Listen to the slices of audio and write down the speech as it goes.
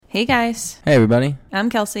Hey guys. Hey everybody. I'm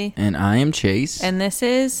Kelsey. And I am Chase. And this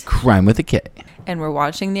is Crime with a K. And we're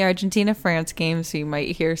watching the Argentina-France game, so you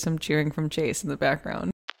might hear some cheering from Chase in the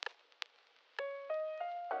background.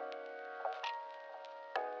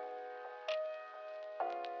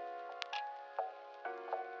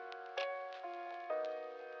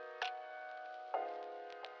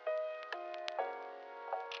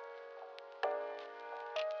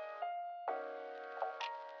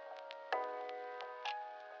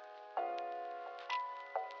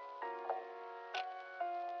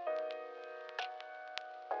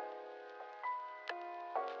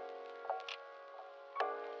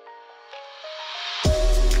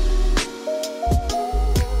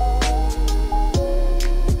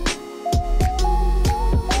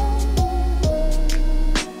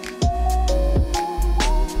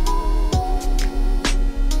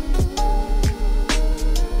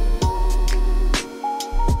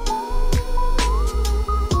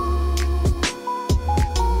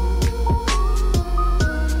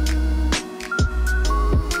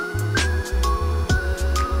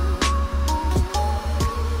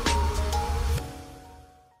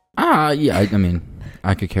 Yeah, I mean,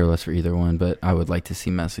 I could care less for either one, but I would like to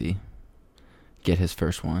see Messi get his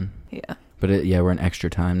first one. Yeah. But we're in extra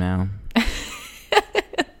time now.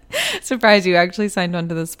 Surprised you actually signed on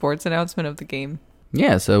to the sports announcement of the game.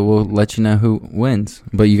 Yeah, so we'll let you know who wins,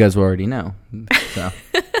 but you guys will already know. So.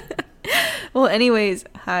 Well, anyways,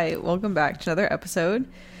 hi, welcome back to another episode.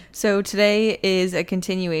 So today is a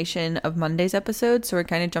continuation of Monday's episode, so we're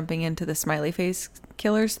kind of jumping into the smiley face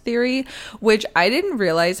killers theory, which I didn't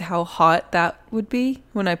realize how hot that would be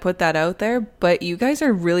when I put that out there, but you guys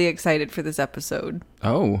are really excited for this episode.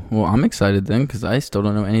 Oh, well, I'm excited then, because I still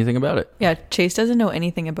don't know anything about it. Yeah, Chase doesn't know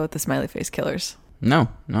anything about the smiley face killers. No,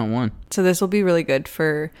 not one. So this will be really good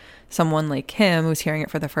for someone like him who's hearing it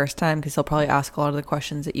for the first time, because he'll probably ask a lot of the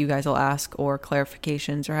questions that you guys will ask, or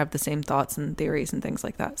clarifications, or have the same thoughts and theories and things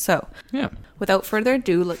like that. So yeah, without further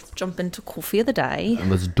ado, let's jump into coffee of the day.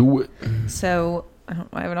 Let's do it. So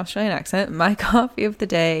I have an Australian accent. My coffee of the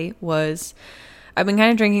day was, I've been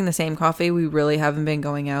kind of drinking the same coffee. We really haven't been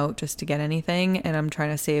going out just to get anything, and I'm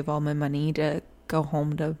trying to save all my money to go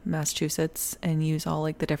home to Massachusetts and use all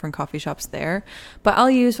like the different coffee shops there. But I'll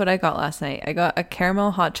use what I got last night. I got a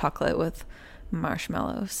caramel hot chocolate with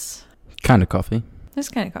marshmallows. Kind of coffee. It's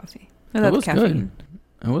kind of coffee. It was caffeine.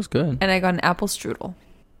 Good. It was good. And I got an apple strudel.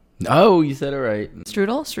 Oh, you said it right.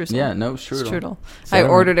 Strudel? Streusel? Yeah, no, strudel. Strudel. I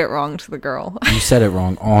ordered it wrong to the girl. You said it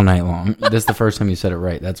wrong all night long. This is the first time you said it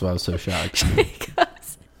right. That's why I was so shocked.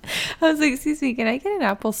 Because I was like, excuse me, can I get an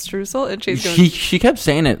apple streusel? And she's going, she kept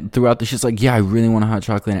saying it throughout the, she's like, yeah, I really want a hot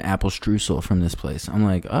chocolate and an apple streusel from this place. I'm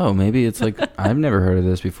like, oh, maybe it's like, I've never heard of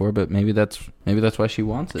this before, but maybe that's why she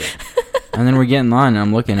wants it. And then we're getting in line and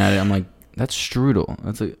I'm looking at it. I'm like, that's strudel.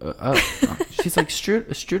 That's like, she's like,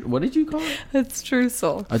 strudel. What did you call it? It's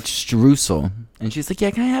streusel. A streusel. And she's like,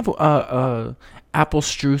 yeah, can I have apple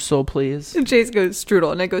streusel, please? And Chase goes,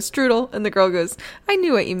 strudel. And I go, strudel. And the girl goes, I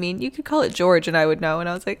knew what you mean. You could call it George and I would know. And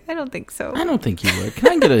I was like, I don't think so. I don't think you would.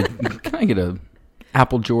 Can I get a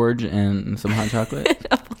apple George and some hot chocolate?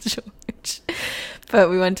 Apple George. But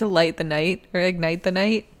we went to light the night or ignite the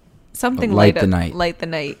night. Something light the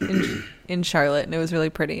night in Charlotte, and it was really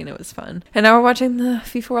pretty and it was fun. And now we're watching the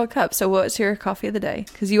FIFA World Cup. So what's your coffee of the day?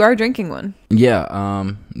 Because you are drinking one.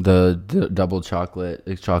 Yeah, the double chocolate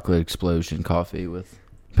explosion coffee with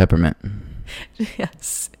peppermint.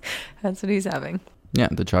 Yes, that's what he's having. Yeah,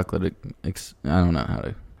 the chocolate. I don't know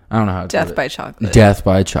how to. Death by chocolate. Death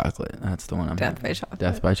by chocolate. That's the one I'm Death having. by chocolate.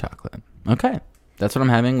 Death by chocolate. Okay, that's what I'm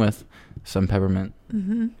having with some peppermint,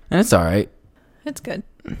 and it's all right. It's good.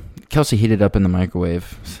 Kelsey heated up in the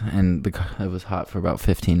microwave, and it was hot for about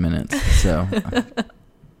 15 minutes, so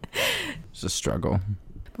it's a struggle.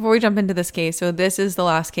 Before we jump into this case, so this is the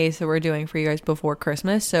last case that we're doing for you guys before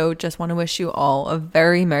Christmas, so just want to wish you all a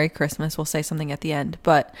very Merry Christmas. We'll say something at the end,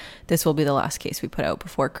 but this will be the last case we put out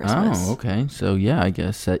before Christmas. Oh, okay. So, yeah, I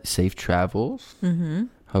guess safe travels. Mm-hmm.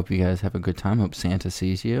 Hope you guys have a good time. Hope Santa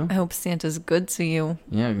sees you. I hope Santa's good to you.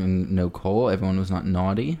 Yeah, and no coal. Everyone was not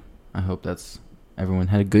naughty. I hope everyone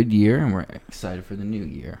had a good year, and we're excited for the new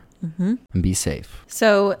year. Mm-hmm. And be safe.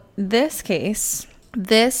 So this case,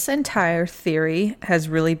 this entire theory has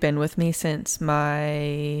really been with me since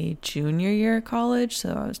my junior year of college.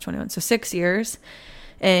 So I was 21. So 6 years.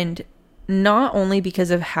 And not only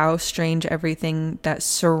because of how strange everything that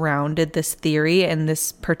surrounded this theory and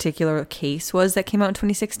this particular case was that came out in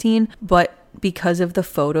 2016, but because of the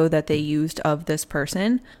photo that they used of this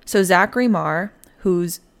person. So Zachary Marr,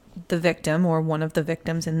 who's the victim, or one of the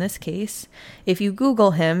victims in this case. If you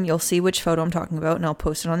Google him, you'll see which photo I'm talking about, and I'll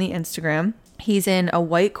post it on the Instagram. He's in a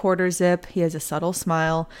white quarter zip. He has a subtle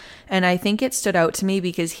smile. And I think it stood out to me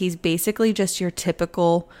because he's basically just your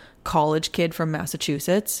typical college kid from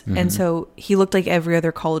Massachusetts. Mm-hmm. And so he looked like every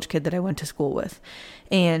other college kid that I went to school with.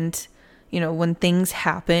 And, you know, when things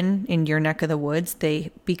happen in your neck of the woods,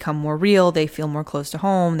 they become more real. They feel more close to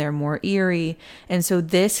home. They're more eerie. And so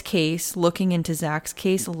this case, looking into Zach's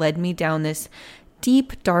case, led me down this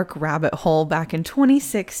deep, dark rabbit hole back in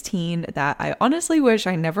 2016 that I honestly wish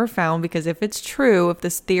I never found, because if it's true, if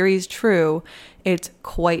this theory is true, it's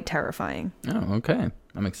quite terrifying. Oh, okay.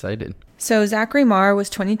 I'm excited. So Zachary Marr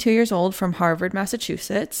was 22 years old, from Harvard,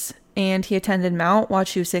 Massachusetts, and he attended Mount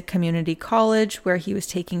Wachusett Community College, where he was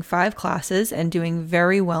taking 5 classes and doing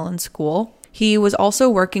very well in school. He was also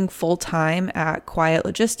working full-time at Quiet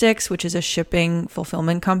Logistics, which is a shipping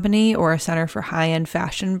fulfillment company or a center for high-end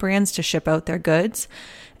fashion brands to ship out their goods.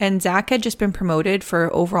 And Zach had just been promoted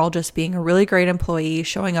for overall just being a really great employee,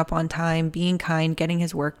 showing up on time, being kind, getting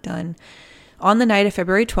his work done. On the night of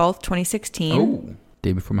February 12th, 2016... Oh,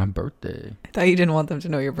 day before my birthday. I thought you didn't want them to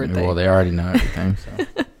know your birthday. Well, they already know everything, so...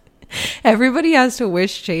 Everybody has to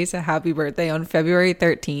wish Chase a happy birthday on February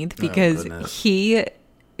 13th because he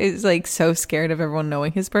is like so scared of everyone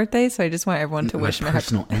knowing his birthday. So I just want everyone to wish him a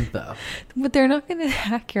personal info. But they're not going to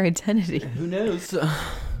hack your identity. Who knows?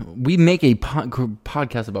 We make a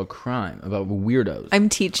podcast about crime, about weirdos. I'm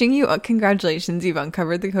teaching you. Congratulations, you've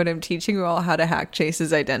uncovered the code. I'm teaching you all how to hack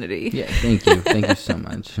Chase's identity. Yeah, thank you. Thank you so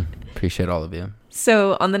much. Appreciate all of you.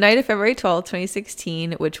 So on the night of February 12th,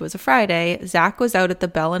 2016, which was a Friday, Zach was out at the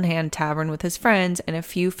Bell and Hand Tavern with his friends and a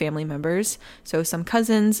few family members, so some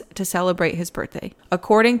cousins, to celebrate his birthday.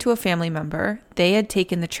 According to a family member, they had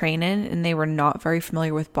taken the train in and they were not very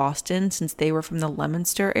familiar with Boston since they were from the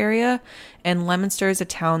Leominster area. And Leominster is a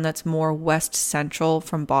town that's more west central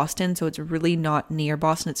from Boston, so it's really not near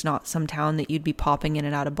Boston. It's not some town that you'd be popping in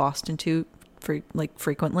and out of Boston to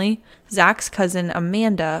frequently. Zach's cousin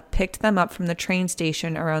Amanda picked them up from the train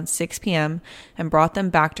station around 6 p.m. and brought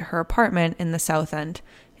them back to her apartment in the South End,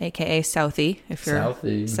 aka Southie if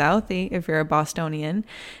you're a Bostonian,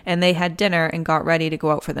 and they had dinner and got ready to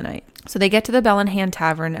go out for the night. So they get to the Bell and Hand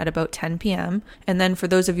Tavern at about 10 p.m. And then for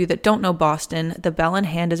those of you that don't know Boston, the Bell and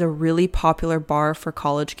Hand is a really popular bar for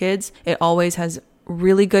college kids. It always has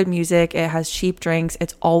really good music. It has cheap drinks.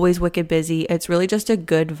 It's always wicked busy. It's really just a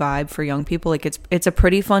good vibe for young people. Like it's a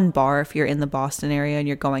pretty fun bar if you're in the Boston area and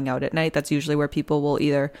you're going out at night. That's usually where people will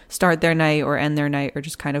either start their night or end their night or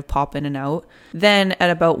just kind of pop in and out. Then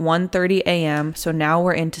at about 1:30 a.m., so now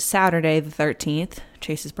we're into Saturday the 13th,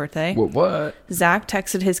 Chase's birthday. What? Zach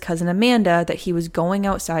texted his cousin Amanda that he was going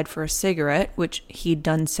outside for a cigarette, which he'd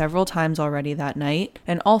done several times already that night.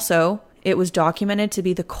 And also, it was documented to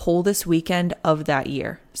be the coldest weekend of that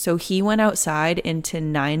year. So he went outside into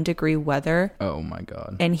 9-degree weather. Oh my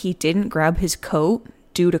God. And he didn't grab his coat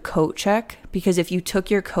due to coat check, because if you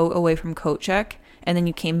took your coat away from coat check and then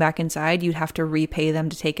you came back inside, you'd have to repay them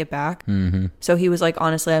to take it back. Mm-hmm. So he was like,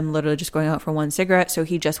 honestly, I'm literally just going out for one cigarette. So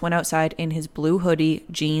he just went outside in his blue hoodie,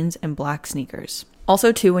 jeans, and black sneakers.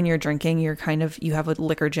 Also, too, when you're drinking, you have a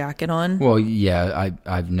liquor jacket on. Well, yeah,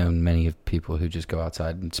 I've known many of people who just go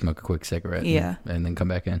outside and smoke a quick cigarette and then come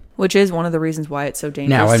back in. Which is one of the reasons why it's so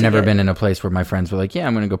dangerous. Now, I've never been in a place where my friends were like, yeah,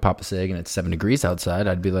 I'm going to go pop a cig and it's 7 degrees outside.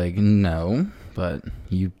 I'd be like, no, but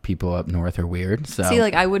you people up north are weird. So see,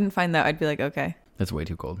 like, I wouldn't find that. I'd be like, okay. That's way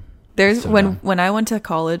too cold. When I went to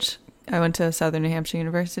college, I went to Southern New Hampshire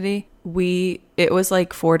University. It was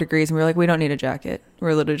like 4 degrees and we were like, we don't need a jacket.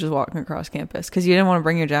 We're literally just walking across campus because you didn't want to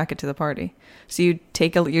bring your jacket to the party. So you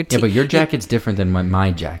take but your jacket's different than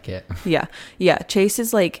my jacket. Yeah. Chase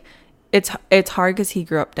is like, it's hard because he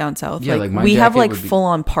grew up down south. Yeah, like we have like full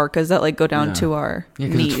on parkas that like go down to our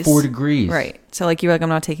knees. It's 4 degrees. Right. So like you're like, I'm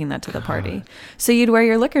not taking that to the party. So you'd wear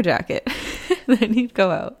your liquor jacket. Then you'd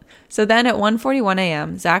go out. So then at 1:41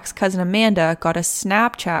 a.m., Zach's cousin Amanda got a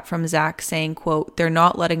Snapchat from Zach saying, quote, "They're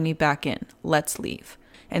not letting me back in. Let's leave."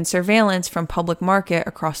 And surveillance from Public Market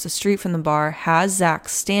across the street from the bar has Zach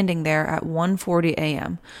standing there at 1:40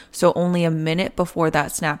 a.m., so only a minute before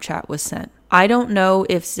that Snapchat was sent. I don't know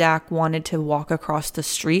if Zach wanted to walk across the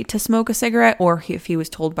street to smoke a cigarette or if he was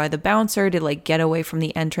told by the bouncer to like get away from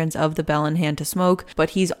the entrance of the Bell in Hand to smoke, but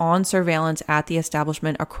he's on surveillance at the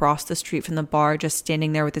establishment across the street from the bar, just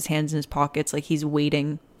standing there with his hands in his pockets like he's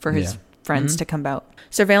waiting for his friends to come out.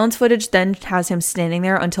 Surveillance footage then has him standing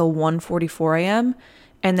there until 1:44 a.m.,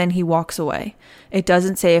 and then he walks away. It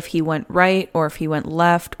doesn't say if he went right or if he went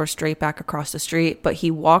left or straight back across the street, but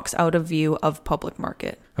he walks out of view of Public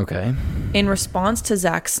Market. Okay. In response to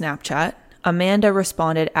Zach's Snapchat, Amanda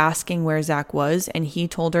responded asking where Zach was, and he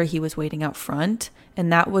told her he was waiting out front.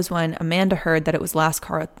 And that was when Amanda heard that it was last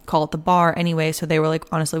call at the bar anyway, so they were like,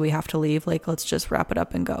 honestly, we have to leave. Like, let's just wrap it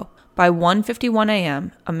up and go. By 1:51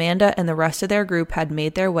 a.m., Amanda and the rest of their group had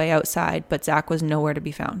made their way outside, but Zach was nowhere to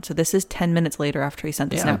be found. So this is 10 minutes later after he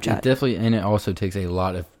sent the Snapchat. It definitely, and it also takes a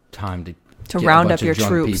lot of time to round up your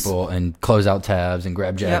troops, people, and close out tabs and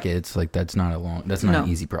grab jackets. Yep. Like, that's not an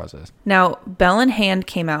easy process. Now, Bell and Hand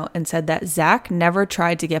came out and said that Zach never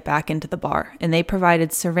tried to get back into the bar, and they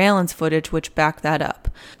provided surveillance footage which backed that up.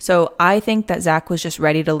 So I think that Zach was just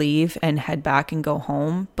ready to leave and head back and go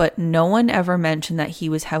home, but no one ever mentioned that he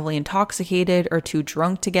was heavily intoxicated or too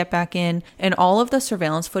drunk to get back in. And all of the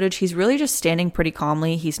surveillance footage, he's really just standing pretty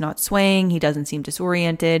calmly. He's not swaying. He doesn't seem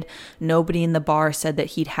disoriented. Nobody in the bar said that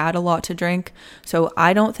he'd had a lot to drink. So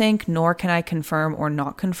I don't think, nor can I confirm or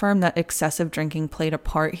not confirm, that excessive drinking played a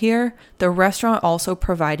part here. The restaurant also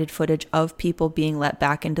provided footage of people being let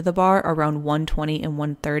back into the bar around 1:20 and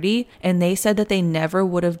 1:30, and they said that they never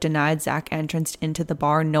would have denied Zach entrance into the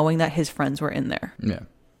bar knowing that his friends were in there. Yeah.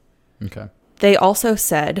 Okay. They also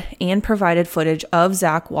said and provided footage of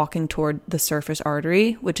Zach walking toward the Surface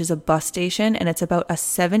Artery, which is a bus station, and it's about a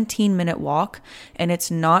 17-minute walk, and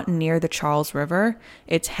it's not near the Charles River.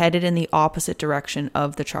 It's headed in the opposite direction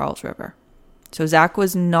of the Charles River. So Zach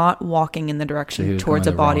was not walking in the direction towards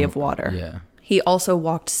a body of water. Yeah. He also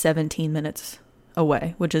walked 17 minutes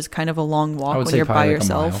away, which is kind of a long walk when you're by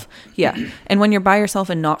yourself. Yeah. And when you're by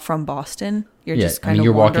yourself and not from Boston, you're just kind of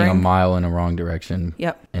you're wandering. Walking a mile in a wrong direction.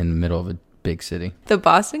 Yep. In the middle of a big city. The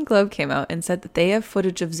Boston Globe came out and said that they have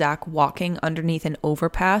footage of Zach walking underneath an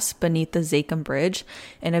overpass beneath the Zakim Bridge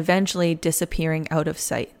and eventually disappearing out of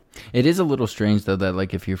sight. It is a little strange, though, that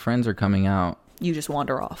like if your friends are coming out, you just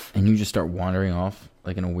wander off. And you just start wandering off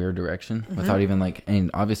like in a weird direction without even like, and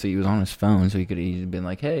obviously he was on his phone, so he could have easily been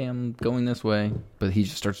like, hey, I'm going this way. But he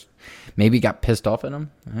just starts, maybe got pissed off at him.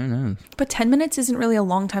 I don't know. But 10 minutes isn't really a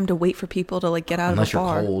long time to wait for people to like get out Unless of the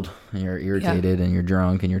bar. Unless you're cold and you're irritated and you're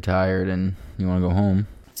drunk and you're tired and you want to go home.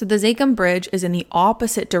 So the Zakim Bridge is in the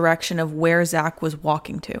opposite direction of where Zach was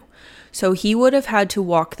walking to. So he would have had to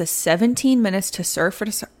walk the 17 minutes to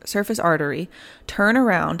Surface Artery, turn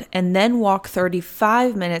around, and then walk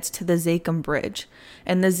 35 minutes to the Zakim Bridge.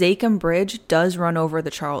 And the Zakim Bridge does run over the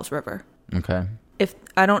Charles River. Okay.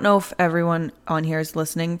 I don't know if everyone on here is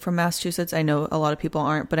listening from Massachusetts. I know a lot of people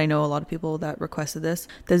aren't, but I know a lot of people that requested this.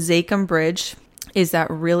 The Zakim Bridge is that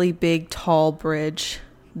really big, tall bridge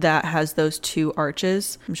that has those two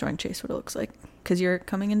arches. I'm showing Chase what it looks like because you're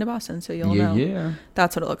coming into Boston, so you'll know. Yeah.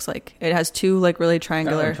 That's what it looks like. It has two like really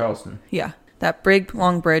triangular. Like Charleston. Yeah. That big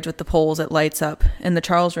long bridge with the poles, it lights up, and the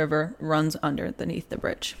Charles River runs underneath the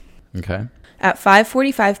bridge. Okay. At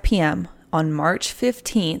 5:45 p.m. on March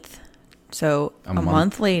 15th, so a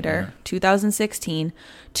month later, 2016,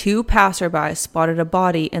 two passerbys spotted a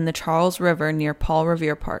body in the Charles River near Paul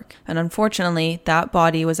Revere Park. And unfortunately, that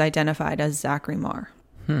body was identified as Zachary Marr.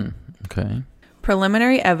 Okay.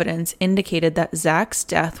 Preliminary evidence indicated that Zach's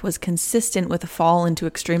death was consistent with a fall into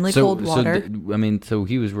extremely cold water. So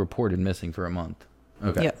he was reported missing for a month.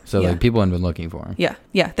 Okay. Yep. So like people had been looking for him. Yeah.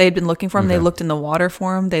 They had been looking for him. Okay. They looked in the water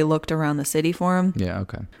for him. They looked around the city for him. Yeah.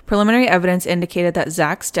 Okay. Preliminary evidence indicated that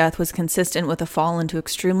Zach's death was consistent with a fall into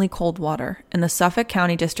extremely cold water. And the Suffolk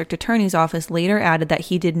County District Attorney's Office later added that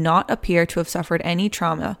he did not appear to have suffered any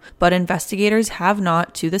trauma, but investigators have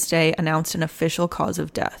not, to this day, announced an official cause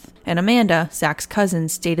of death. And Amanda, Zach's cousin,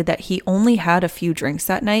 stated that he only had a few drinks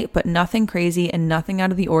that night, but nothing crazy and nothing out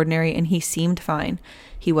of the ordinary, and he seemed fine.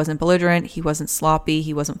 He wasn't belligerent, he wasn't sloppy,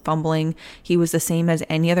 he wasn't fumbling. He was the same as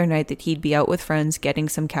any other night that he'd be out with friends getting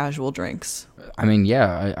some casual drinks. I mean,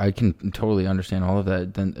 yeah, I can totally understand all of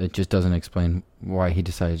that. Then it just doesn't explain why he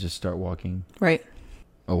decided to just start walking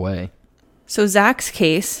away. So Zach's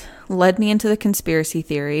case led me into the conspiracy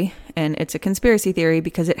theory, and it's a conspiracy theory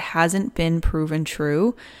because it hasn't been proven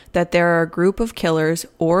true, that there are a group of killers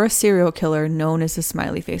or a serial killer known as the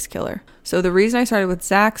Smiley Face Killer. So the reason I started with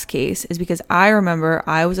Zach's case is because I remember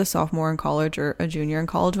I was a sophomore in college or a junior in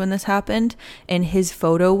college when this happened, and his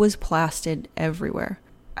photo was plastered everywhere.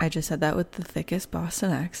 I just said that with the thickest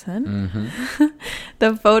Boston accent. Mm-hmm.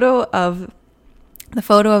 The photo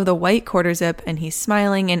of the white quarter zip, and he's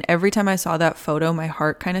smiling, and every time I saw that photo my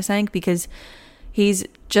heart kind of sank because he's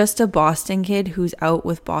just a Boston kid who's out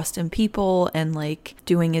with Boston people and like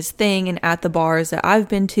doing his thing and at the bars that I've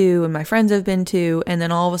been to and my friends have been to, and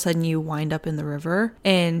then all of a sudden you wind up in the river.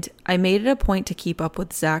 And I made it a point to keep up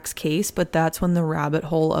with Zach's case, but that's when the rabbit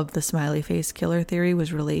hole of the Smiley Face Killer theory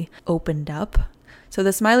was really opened up. So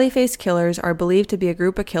the smiley face killers are believed to be a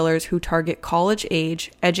group of killers who target college-age,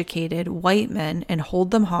 educated, white men and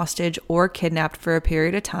hold them hostage or kidnapped for a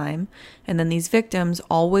period of time, and then these victims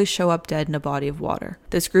always show up dead in a body of water.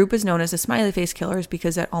 This group is known as the smiley face killers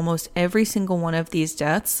because at almost every single one of these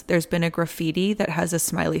deaths, there's been a graffiti that has a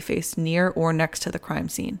smiley face near or next to the crime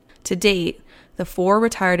scene. To date, the 4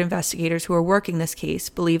 retired investigators who are working this case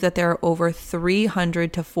believe that there are over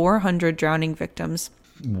 300 to 400 drowning victims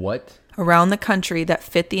What? around the country that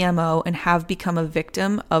fit the MO and have become a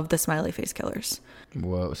victim of the smiley face killers.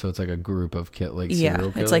 Whoa, so it's like a group of serial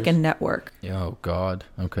killers? It's like a network. Oh, God.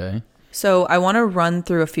 Okay. So I want to run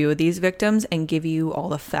through a few of these victims and give you all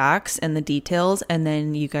the facts and the details, and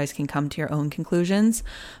then you guys can come to your own conclusions.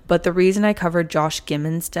 But the reason I covered Josh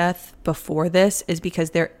Gimmon's death before this is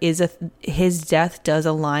because his death does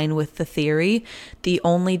align with the theory. The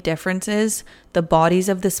only difference is the bodies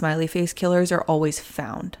of the smiley face killers are always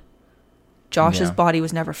found. Josh's body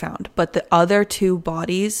was never found, but the other 2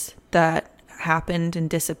 bodies that happened and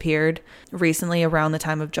disappeared recently around the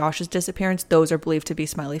time of Josh's disappearance, those are believed to be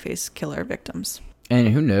smiley face killer victims. And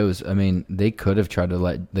who knows? I mean, they could have tried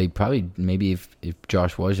to if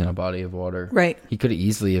Josh was in a body of water, right? He could have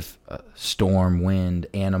easily, if storm, wind,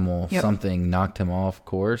 animal, something knocked him off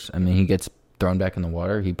course. I mean, he gets thrown back in the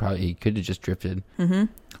water. He could have just drifted. Mm-hmm.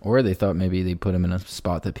 Or they thought maybe they put him in a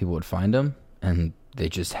spot that people would find him, and they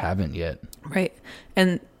just haven't yet. Right.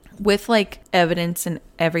 And with like evidence and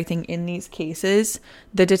everything in these cases,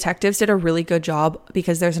 the detectives did a really good job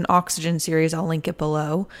because there's an Oxygen series, I'll link it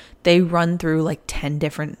below. They run through like 10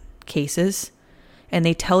 different cases and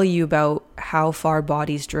they tell you about how far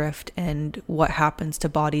bodies drift and what happens to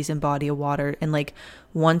bodies in body of water. And like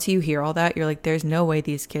once you hear all that, you're like, there's no way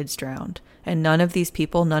these kids drowned. And none of these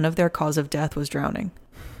people, none of their cause of death was drowning.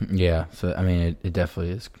 Yeah. So, I mean, it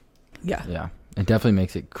definitely is. Yeah. Yeah. It definitely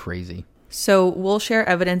makes it crazy. So we'll share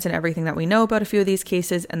evidence and everything that we know about a few of these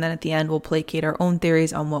cases, and then at the end we'll placate our own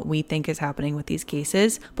theories on what we think is happening with these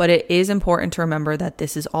cases. But it is important to remember that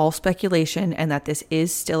this is all speculation and that this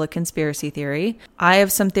is still a conspiracy theory. I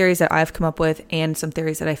have some theories that I've come up with and some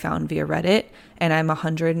theories that I found via Reddit, and I'm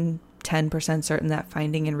 110% certain that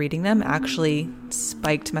finding and reading them actually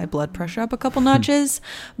spiked my blood pressure up a couple notches.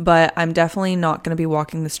 But I'm definitely not going to be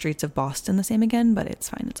walking the streets of Boston the same again, but it's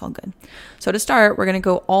fine. It's all good. So to start, we're going to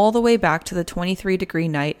go all the way back to the 23-degree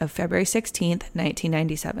night of February 16th,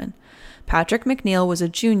 1997. Patrick McNeil was a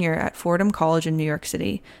junior at Fordham College in New York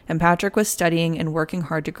City, and Patrick was studying and working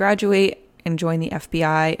hard to graduate and join the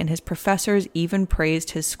FBI, and his professors even praised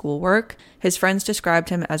his schoolwork. His friends described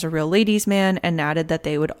him as a real ladies' man and added that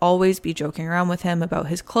they would always be joking around with him about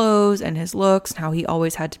his clothes and his looks and how he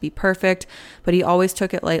always had to be perfect, but he always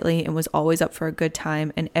took it lightly and was always up for a good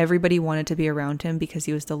time, and everybody wanted to be around him because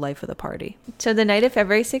he was the life of the party. So the night of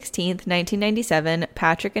February 16th, 1997,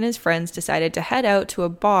 Patrick and his friends decided to head out to a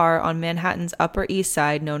bar on Manhattan's Upper East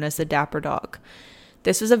Side known as the Dapper Dog.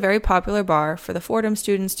 This was a very popular bar for the Fordham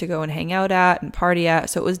students to go and hang out at and party at,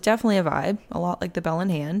 so it was definitely a vibe, a lot like the Bell in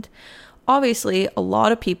Hand. Obviously, a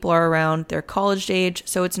lot of people are around, they're college age,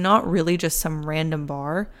 so it's not really just some random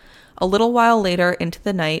bar. A little while later into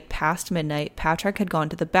the night, past midnight, Patrick had gone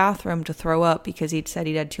to the bathroom to throw up because he'd said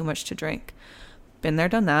he'd had too much to drink. Been there,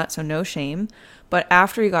 done that, so no shame. But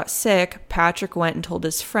after he got sick, Patrick went and told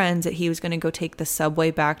his friends that he was going to go take the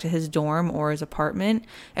subway back to his dorm or his apartment.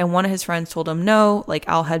 And one of his friends told him, no, like,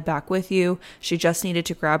 I'll head back with you. She just needed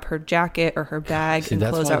to grab her jacket or her bag and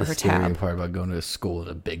close out her tab. That's part about going to school in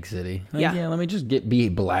a big city. Like, yeah, let me just be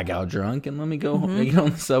blackout drunk and let me go home, get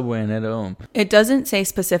on the subway and head home. It doesn't say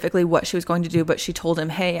specifically what she was going to do, but she told him,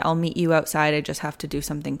 hey, I'll meet you outside. I just have to do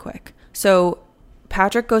something quick. So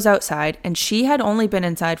Patrick goes outside, and she had only been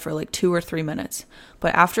inside for like 2 or 3 minutes.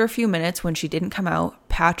 But after a few minutes, when she didn't come out,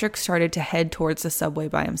 Patrick started to head towards the subway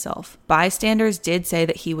by himself. Bystanders did say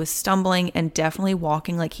that he was stumbling and definitely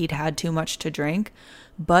walking like he'd had too much to drink,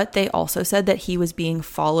 but they also said that he was being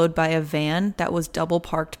followed by a van that was double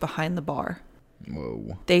parked behind the bar.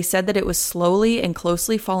 Whoa. They said that it was slowly and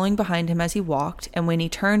closely following behind him as he walked, and when he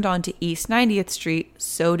turned onto East 90th Street,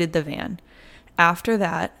 so did the van. After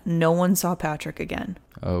that, no one saw Patrick again.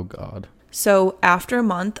 Oh, God. So after a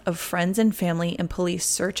month of friends and family and police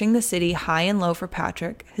searching the city high and low for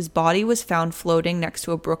Patrick, his body was found floating next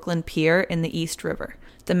to a Brooklyn pier in the East River.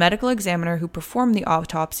 The medical examiner who performed the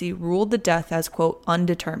autopsy ruled the death as, quote,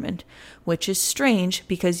 undetermined, which is strange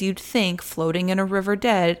because you'd think floating in a river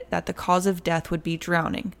dead that the cause of death would be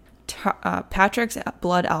drowning. Patrick's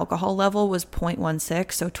blood alcohol level was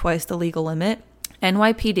 0.16, so twice the legal limit.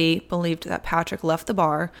 NYPD believed that Patrick left the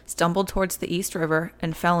bar, stumbled towards the East River,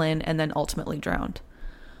 and fell in and then ultimately drowned.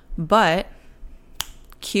 But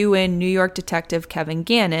Cue in New York detective Kevin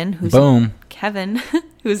Gannon, who's Boom. Kevin,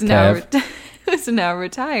 who's now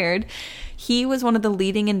retired. He was one of the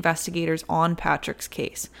leading investigators on Patrick's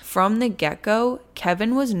case. From the get-go,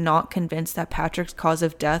 Kevin was not convinced that Patrick's cause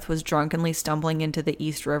of death was drunkenly stumbling into the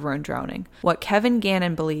East River and drowning. What Kevin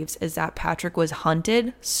Gannon believes is that Patrick was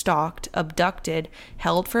hunted, stalked, abducted,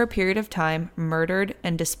 held for a period of time, murdered,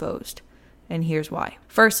 and disposed. And here's why.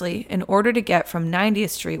 Firstly, in order to get from 90th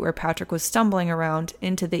Street, where Patrick was stumbling around,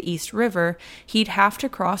 into the East River, he'd have to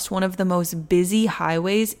cross one of the most busy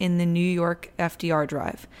highways in the New York FDR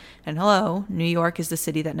Drive. And hello, New York is the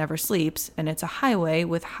city that never sleeps, and it's a highway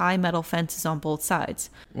with high metal fences on both sides.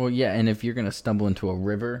 Well, yeah, and if you're going to stumble into a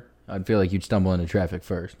river, I'd feel like you'd stumble into traffic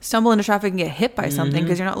first. Stumble into traffic and get hit by something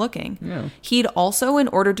because you're not looking. Yeah. He'd also, in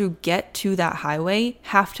order to get to that highway,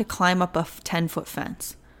 have to climb up a 10-foot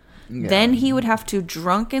fence. Yeah. Then he would have to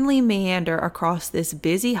drunkenly meander across this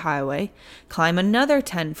busy highway, climb another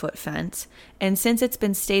 10-foot fence, and since it's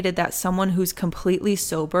been stated that someone who's completely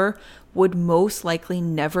sober would most likely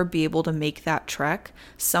never be able to make that trek,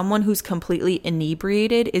 someone who's completely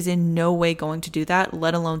inebriated is in no way going to do that,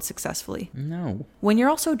 let alone successfully. No. When you're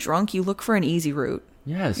also drunk, you look for an easy route.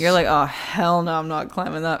 Yes. You're like, oh, hell no, I'm not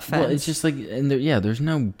climbing that fence. Well, it's just like, and there's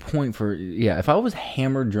no point for, if I was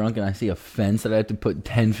hammered drunk and I see a fence that I have to put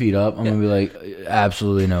 10 feet up, I'm going to be like,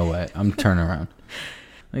 absolutely no way. I'm turning around.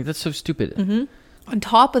 Like, that's so stupid. Mm-hmm. On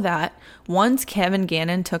top of that, once Kevin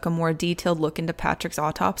Gannon took a more detailed look into Patrick's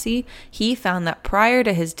autopsy, he found that prior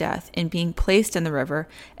to his death and being placed in the river,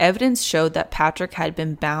 evidence showed that Patrick had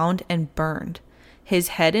been bound and burned. His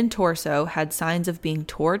head and torso had signs of being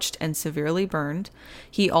torched and severely burned.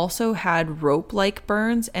 He also had rope-like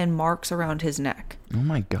burns and marks around his neck. Oh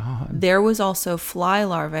my God. There was also fly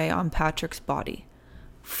larvae on Patrick's body.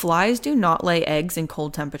 Flies do not lay eggs in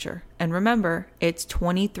cold temperature. And remember, it's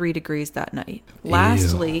 23 degrees that night.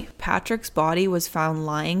 Lastly, Patrick's body was found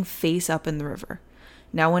lying face up in the river.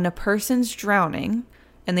 Now, when a person's drowning,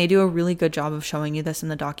 and they do a really good job of showing you this in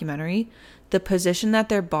the documentary, the position that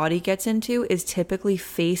their body gets into is typically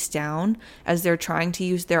face down as they're trying to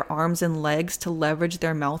use their arms and legs to leverage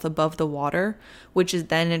their mouth above the water, which is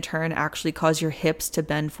then in turn actually cause your hips to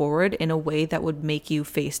bend forward in a way that would make you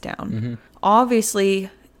face down. Mm-hmm. Obviously,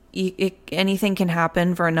 anything can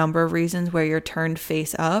happen for a number of reasons where you're turned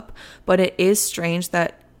face up, but it is strange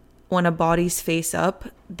that when a body's face up,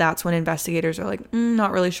 that's when investigators are like,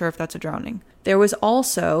 not really sure if that's a drowning. There was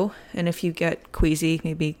also, and if you get queasy,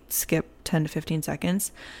 maybe skip 10 to 15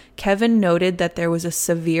 seconds, Kevin noted that there was a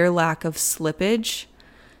severe lack of slippage.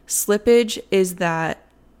 Slippage is that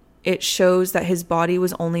it shows that his body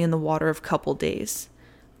was only in the water a couple days.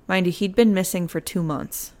 Mind you, he'd been missing for 2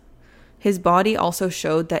 months. His body also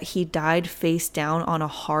showed that he died face down on a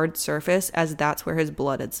hard surface, as that's where his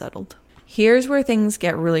blood had settled. Here's where things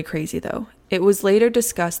get really crazy though. It was later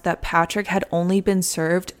discussed that Patrick had only been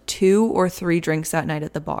served 2 or 3 drinks that night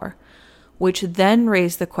at the bar, which then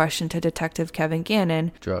raised the question to Detective Kevin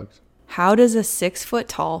Gannon. Drugs. How does a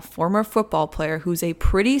 6-foot-tall former football player who's a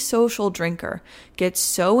pretty social drinker get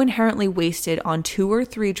so inherently wasted on 2 or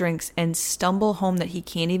 3 drinks and stumble home that he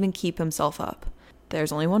can't even keep himself up?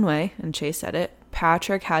 There's only one way, and Chase said it.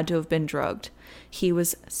 Patrick had to have been drugged. He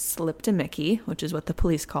was slipped a Mickey, which is what the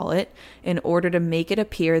police call it, in order to make it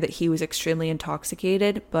appear that he was extremely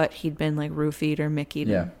intoxicated, but he'd been like roofied or Mickeyed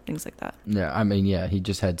and things like that. Yeah, I mean, he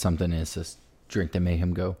just had something in his drink that made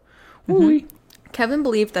him go, mm-hmm. Kevin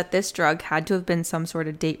believed that this drug had to have been some sort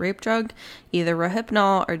of date rape drug, either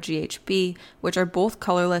Rohypnol or GHB, which are both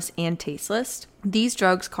colorless and tasteless. These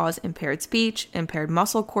drugs cause impaired speech, impaired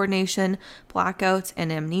muscle coordination, blackouts,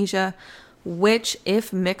 and amnesia, which,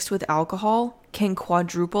 if mixed with alcohol, can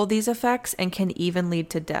quadruple these effects and can even lead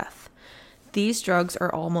to death. These drugs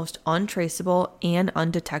are almost untraceable and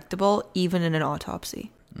undetectable, even in an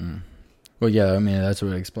autopsy. Well, yeah, I mean, that's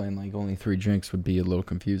what I explained. Like, only 3 drinks would be a little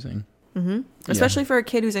confusing. Mm-hmm. Especially for a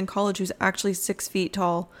kid who's in college who's actually 6 feet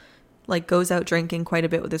tall, like goes out drinking quite a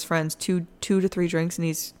bit with his friends, two to 3 drinks, and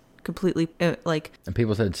he's completely And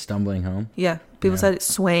people said stumbling home. Yeah, people said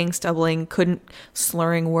swaying, stumbling,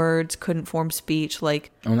 slurring words, couldn't form speech. And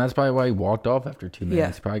that's probably why he walked off after 2 minutes.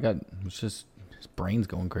 Yeah. He probably it's just his brain's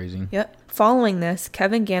going crazy. Yep. Following this,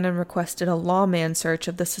 Kevin Gannon requested a lawman search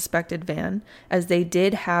of the suspected van, as they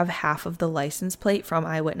did have half of the license plate from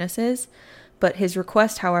eyewitnesses. But his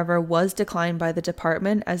request, however, was declined by the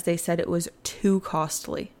department as they said it was too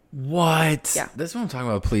costly. What? Yeah. That's what I'm talking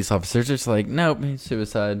about. Police officers just like, nope, he's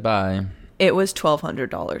suicide. Bye. It was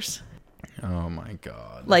 $1,200. Oh my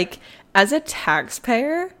God. Like, as a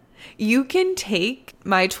taxpayer, you can take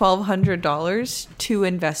my $1,200 to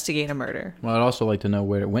investigate a murder. Well, I'd also like to know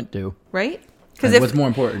where it went to. Right? Because Like, what's more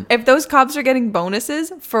important? If those cops are getting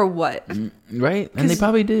bonuses, for what? Right? And they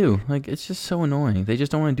probably do. Like, it's just so annoying. They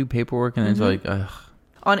just don't want to do paperwork, and it's like, ugh.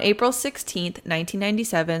 On April 16th,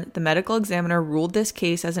 1997, the medical examiner ruled this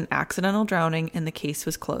case as an accidental drowning and the case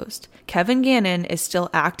was closed. Kevin Gannon is still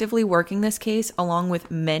actively working this case along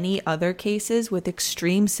with many other cases with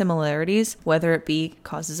extreme similarities, whether it be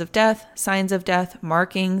causes of death, signs of death,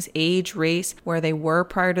 markings, age, race, where they were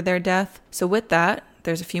prior to their death. So with that,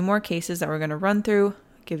 there's a few more cases that we're going to run through,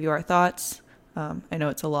 give you our thoughts. I know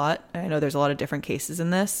it's a lot. I know there's a lot of different cases in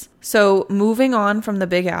this. So moving on from the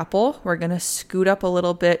Big Apple, we're going to scoot up a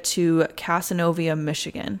little bit to Casanova,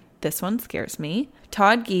 Michigan. This one scares me.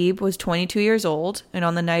 Todd Gieb was 22 years old, and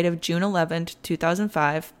on the night of June 11th,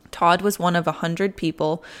 2005, Todd was one of 100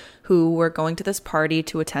 people who were going to this party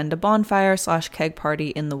to attend a bonfire/keg party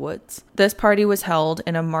in the woods. This party was held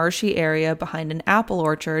in a marshy area behind an apple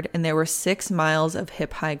orchard, and there were 6 miles of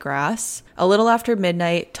hip-high grass. A little after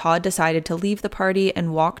midnight, Todd decided to leave the party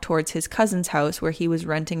and walk towards his cousin's house where he was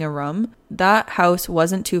renting a room. That house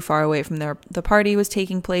wasn't too far away from where the party was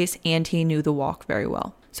taking place, and he knew the walk very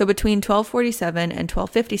well. So between 12:47 and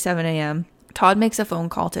 12:57 a.m., Todd makes a phone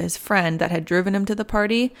call to his friend that had driven him to the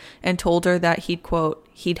party and told her that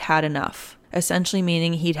he'd had enough. Essentially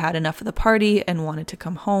meaning he'd had enough of the party and wanted to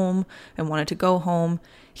come home and wanted to go home.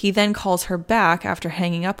 He then calls her back after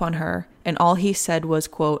hanging up on her, and all he said was,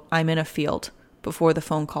 quote, "I'm in a field," before the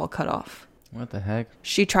phone call cut off. What the heck?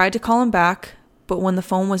 She tried to call him back, but when the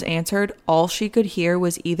phone was answered, all she could hear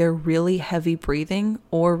was either really heavy breathing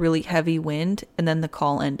or really heavy wind, and then the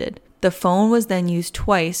call ended. The phone was then used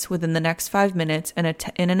twice within the next 5 minutes in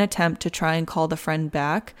an attempt to try and call the friend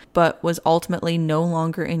back, but was ultimately no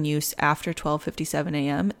longer in use after 12:57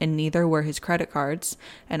 a.m., and neither were his credit cards,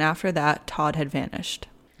 and after that, Todd had vanished.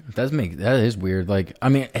 That is weird. Like, I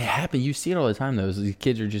mean, it happens. You see it all the time, though. These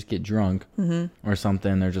kids are just get drunk or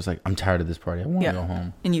something. They're just like, I'm tired of this party. I want to go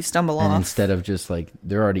home. And you stumble off. And instead of just like,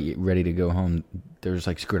 they're already ready to go home, they're just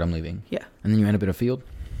like, screw it, I'm leaving. Yeah. And then you end up in a field.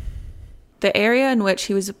 The area in which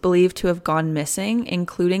he was believed to have gone missing,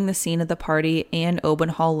 including the scene of the party and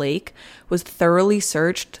Obenhall Lake, was thoroughly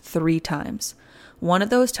searched 3 times. One of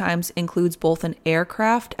those times includes both an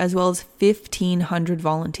aircraft as well as 1,500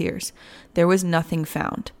 volunteers. There was nothing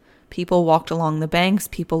found. People walked along the banks,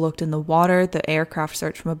 people looked in the water, the aircraft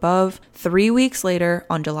searched from above. 3 weeks later,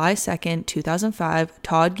 on July 2nd, 2005,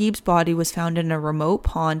 Todd Gieb's body was found in a remote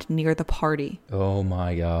pond near the party. Oh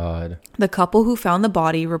my God. The couple who found the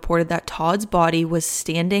body reported that Todd's body was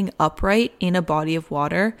standing upright in a body of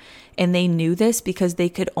water, and they knew this because they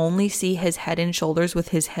could only see his head and shoulders with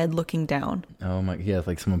his head looking down. Oh my, yeah,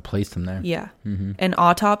 like someone placed him there. Yeah. An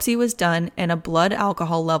autopsy was done, and a blood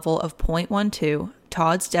alcohol level of 0.12.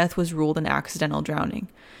 Todd's death was ruled an accidental drowning.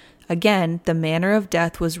 Again, the manner of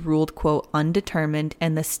death was ruled, quote, undetermined,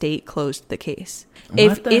 and the state closed the case.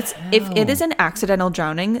 If it is an accidental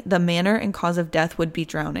drowning, the manner and cause of death would be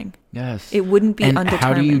drowning. Yes. It wouldn't be undetermined.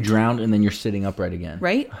 How do you drown and then you're sitting upright again?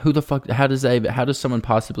 Right? Who the fuck, how does someone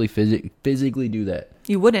possibly physically do that?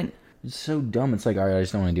 You wouldn't. It's so dumb. It's like, all right, I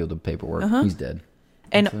just don't want to deal with the paperwork. He's dead.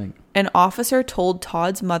 And an officer told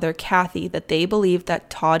Todd's mother, Kathy, that they believed that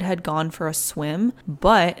Todd had gone for a swim,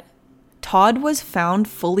 but Todd was found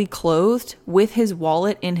fully clothed with his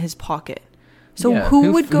wallet in his pocket. So yeah,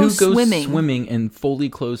 who would go swimming? Swimming in fully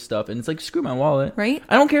clothed stuff, and it's like, screw my wallet. Right?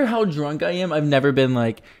 I don't care how drunk I am. I've never been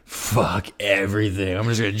like, fuck everything, I'm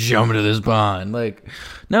just gonna jump into this pond. Like,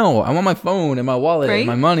 no, I want my phone and my wallet and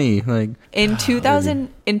my money. Like, in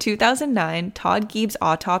 2009, Todd Gieb's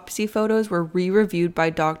autopsy photos were re-reviewed by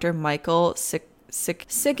Dr. Michael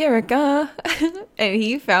Sigirica, and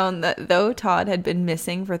he found that though Todd had been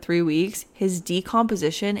missing for 3 weeks, his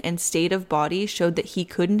decomposition and state of body showed that he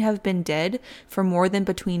couldn't have been dead for more than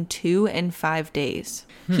between 2 and 5 days.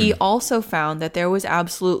 He also found that there was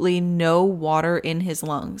absolutely no water in his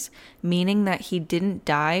lungs, meaning that he didn't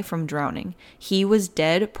die from drowning. He was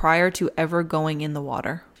dead prior to ever going in the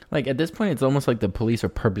water. Like, at this point, it's almost like the police are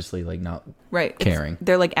purposely like not caring.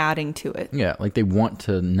 They're like adding to it. Yeah, like they want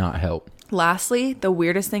to not help. Lastly, the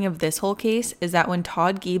weirdest thing of this whole case is that when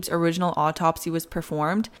Todd Gieb's original autopsy was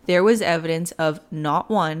performed, there was evidence of not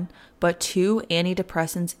 1, but 2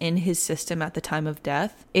 antidepressants in his system at the time of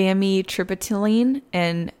death, amitriptyline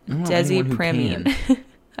and desipramine.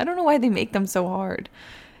 I don't know why they make them so hard.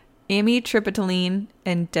 Amitriptyline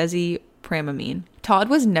and Dramamine. Todd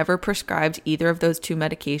was never prescribed either of those two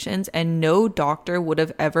medications, and no doctor would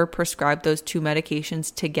have ever prescribed those two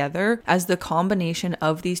medications together, as the combination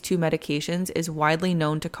of these two medications is widely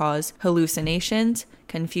known to cause hallucinations,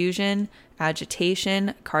 confusion,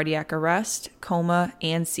 agitation, cardiac arrest, coma,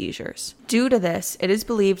 and seizures. Due to this, it is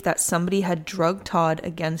believed that somebody had drugged Todd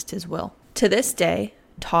against his will. To this day,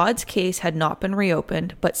 Todd's case had not been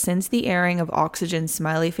reopened, but since the airing of Oxygen's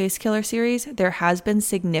Smiley Face Killer series, there has been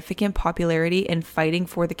significant popularity in fighting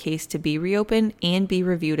for the case to be reopened and be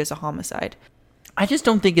reviewed as a homicide. I just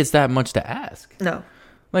don't think it's that much to ask. No.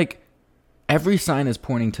 Like, every sign is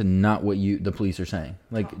pointing to not what the police are saying.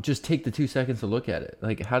 Like, just take the 2 seconds to look at it.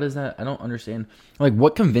 Like, how does that... I don't understand. Like,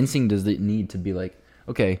 what convincing does it need to be like,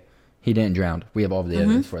 okay, he didn't drown. We have all the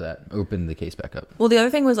evidence for that. Open the case back up. Well, the other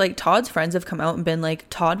thing was, like, Todd's friends have come out and been like,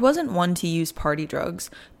 Todd wasn't one to use party drugs.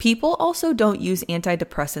 People also don't use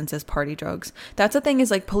antidepressants as party drugs. That's the thing is,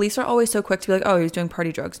 like, police are always so quick to be like, oh, he was doing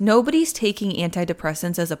party drugs. Nobody's taking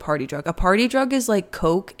antidepressants as a party drug. A party drug is, like,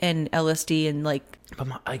 Coke and LSD and, like... But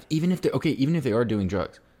even if they are doing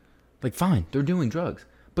drugs, like, fine, they're doing drugs.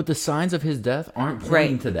 But the signs of his death aren't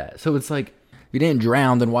pointing to that. So it's like, if you didn't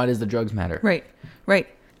drown, then why does the drugs matter? Right.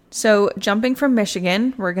 So jumping from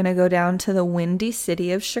Michigan, we're going to go down to the windy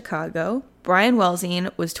city of Chicago. Brian Welsing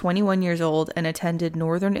was 21 years old and attended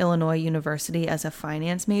Northern Illinois University as a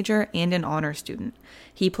finance major and an honor student.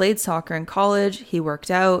 He played soccer in college, he worked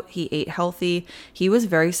out, he ate healthy, he was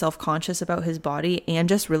very self-conscious about his body and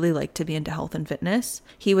just really liked to be into health and fitness.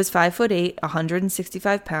 He was 5'8",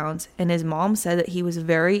 165 pounds, and his mom said that he was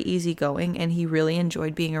very easygoing and he really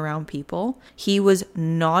enjoyed being around people. He was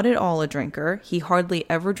not at all a drinker. He hardly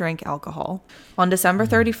ever drank alcohol. On December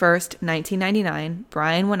 31st, 1999,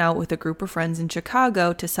 Brian went out with a group of friends in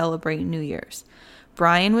Chicago to celebrate New Year's.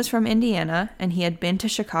 Brian was from Indiana and he had been to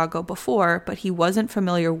Chicago before, but he wasn't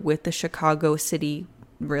familiar with the Chicago city,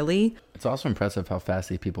 really. It's also impressive how fast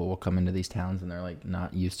these people will come into these towns and they're like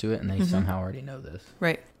not used to it and they somehow already know this.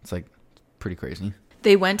 Right. It's like pretty crazy.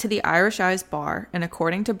 They went to the Irish Eyes bar, and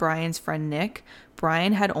according to Brian's friend Nick,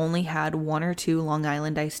 Brian had only had 1 or 2 Long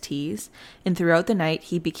Island iced teas, and throughout the night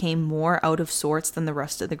he became more out of sorts than the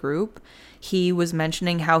rest of the group. He was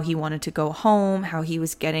mentioning how he wanted to go home, how he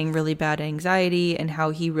was getting really bad anxiety, and how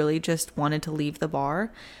he really just wanted to leave the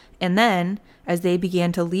bar. And then, as they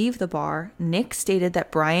began to leave the bar, Nick stated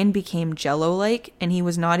that Brian became jello-like and he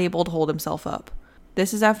was not able to hold himself up.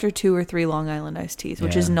 This is after 2 or 3 Long Island iced teas,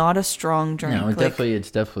 which is not a strong drink. No, it's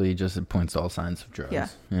definitely just, it points to all signs of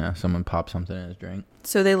drugs. Yeah, someone popped something in his drink.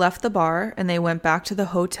 So they left the bar and they went back to the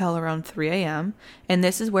hotel around 3 a.m. And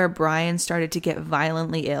this is where Brian started to get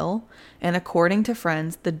violently ill. And according to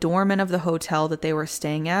friends, the doorman of the hotel that they were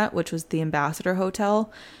staying at, which was the Ambassador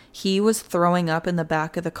Hotel, he was throwing up in the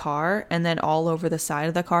back of the car and then all over the side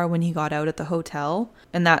of the car when he got out at the hotel.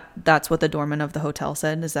 And that's what the doorman of the hotel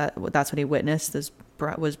said, that's what he witnessed,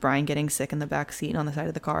 was Brian getting sick in the back seat on the side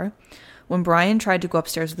of the car. When Brian tried to go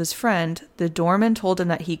upstairs with his friend, the doorman told him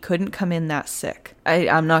that he couldn't come in that sick.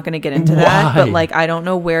 I'm not going to get into that, but like, I don't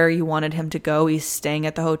know where you wanted him to go. He's staying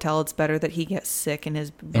at the hotel. It's better that he gets sick in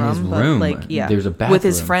his room. But like, yeah, there's a bathroom. With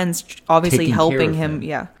his friends obviously helping him.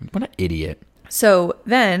 Yeah. What an idiot. So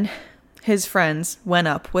then his friends went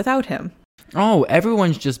up without him. Oh,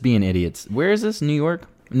 everyone's just being idiots. Where is this? New York?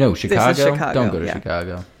 No, Chicago? This is Chicago. Don't go to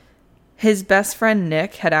Chicago. His best friend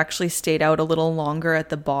Nick had actually stayed out a little longer at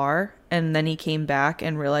the bar, and then he came back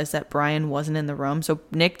and realized that Brian wasn't in the room. So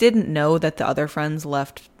Nick didn't know that the other friends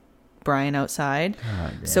left Brian outside.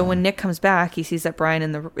 So when Nick comes back, he sees that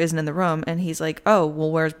Brian isn't in the room, and he's like, oh,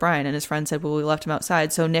 well, where's Brian? And his friend said, well, we left him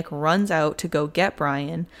outside. So Nick runs out to go get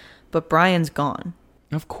Brian, but Brian's gone.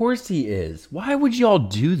 Of course he is. Why would y'all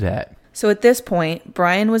do that? So at this point,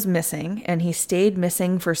 Brian was missing, and he stayed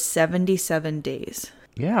missing for 77 days.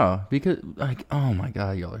 Yeah, because, like, oh my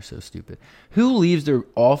God, y'all are so stupid. Who leaves their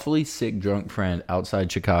awfully sick drunk friend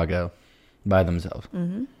outside Chicago by themselves?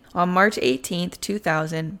 Mm-hmm. On March 18th,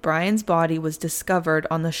 2000, Brian's body was discovered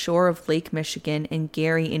on the shore of Lake Michigan in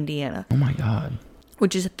Gary, Indiana. Oh my God.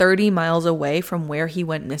 Which is 30 miles away from where he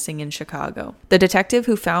went missing in Chicago. The detective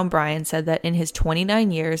who found Brian said that in his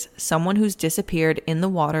 29 years, someone who's disappeared in the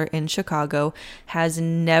water in Chicago has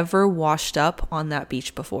never washed up on that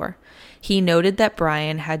beach before. He noted that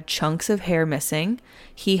Brian had chunks of hair missing,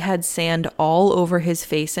 he had sand all over his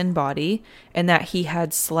face and body, and that he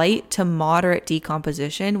had slight to moderate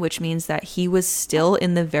decomposition, which means that he was still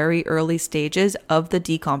in the very early stages of the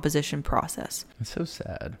decomposition process. It's so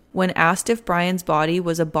sad. When asked if Brian's body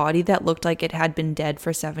was a body that looked like it had been dead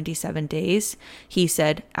for 77 days, he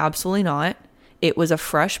said, absolutely not. It was a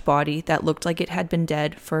fresh body that looked like it had been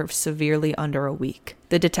dead for severely under a week.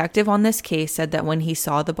 The detective on this case said that when he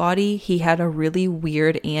saw the body, he had a really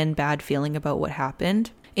weird and bad feeling about what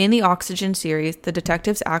happened. In the Oxygen series, the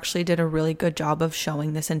detectives actually did a really good job of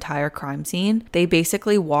showing this entire crime scene. They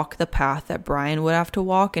basically walked the path that Brian would have to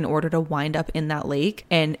walk in order to wind up in that lake,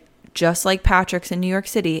 and just like Patrick's in New York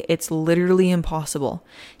City, it's literally impossible.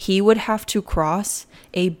 He would have to cross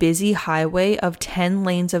a busy highway of 10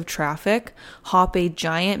 lanes of traffic, hop a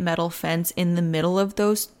giant metal fence in the middle of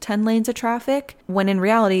those 10 lanes of traffic, when in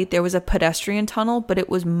reality there was a pedestrian tunnel, but it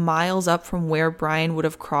was miles up from where Brian would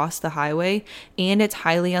have crossed the highway, and it's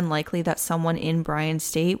highly unlikely that someone in Brian's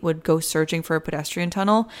state would go searching for a pedestrian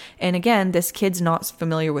tunnel. And again, this kid's not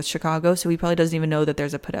familiar with Chicago, so he probably doesn't even know that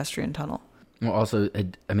there's a pedestrian tunnel. Well, also,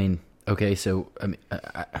 I mean, okay, so, I mean,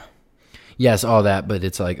 yes, all that, but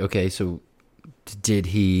it's like, okay, so did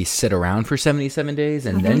he sit around for 77 days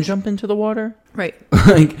and then jump into the water? Right.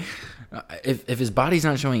 Like, if his body's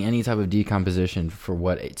not showing any type of decomposition for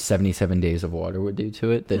what 77 days of water would do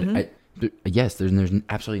to it, then yes, there's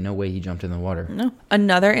absolutely no way he jumped in the water. No.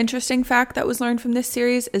 Another interesting fact that was learned from this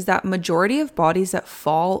series is that majority of bodies that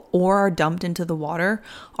fall or are dumped into the water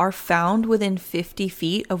are found within 50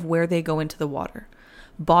 feet of where they go into the water.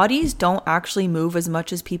 Bodies don't actually move as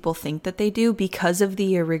much as people think that they do because of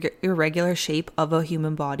the irregular shape of a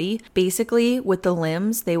human body. Basically, with the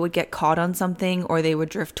limbs, they would get caught on something or they would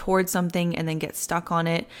drift towards something and then get stuck on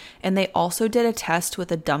it. And they also did a test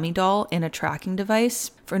with a dummy doll and a tracking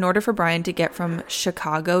device. In order for Brian to get from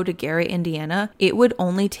Chicago to Gary, Indiana, it would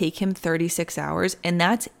only take him 36 hours. And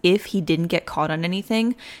that's if he didn't get caught on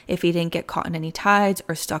anything, if he didn't get caught in any tides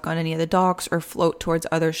or stuck on any of the docks or float towards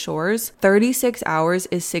other shores. 36 hours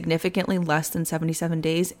is significantly less than 77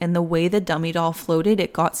 days. And the way the dummy doll floated,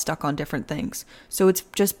 it got stuck on different things. So it's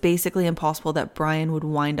just basically impossible that Brian would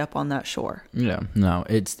wind up on that shore. Yeah, no,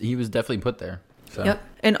 he was definitely put there. So. Yep.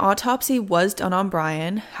 An autopsy was done on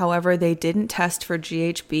Brian. However, they didn't test for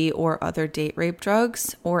GHB or other date rape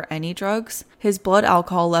drugs or any drugs. His blood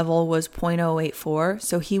alcohol level was 0.084,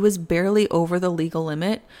 so he was barely over the legal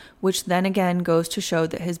limit, which then again goes to show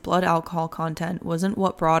that his blood alcohol content wasn't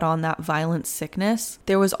what brought on that violent sickness.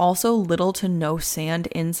 There was also little to no sand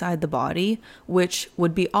inside the body, which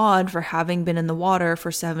would be odd for having been in the water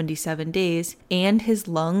for 77 days, and his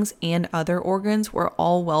lungs and other organs were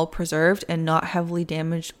all well preserved and not heavily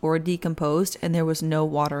damaged or decomposed, and there was no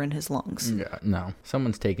water in his lungs. Yeah, no.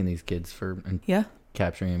 Someone's taking these kids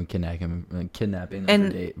capturing him, kidnapping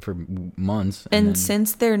them for months. And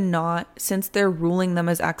since they're ruling them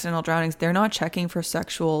as accidental drownings, they're not checking for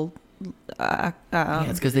sexual. Yeah,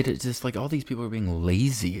 it's because they just like all these people are being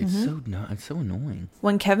lazy. It's it's so annoying.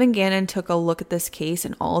 When Kevin Gannon took a look at this case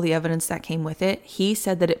and all the evidence that came with it, he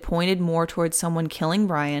said that it pointed more towards someone killing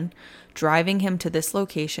Brian, driving him to this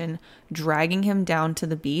location, dragging him down to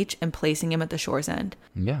the beach, and placing him at the shore's end.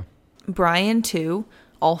 Yeah. Brian, too,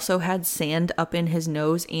 also had sand up in his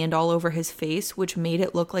nose and all over his face, which made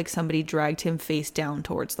it look like somebody dragged him face down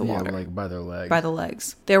towards the water. Like by their legs. By the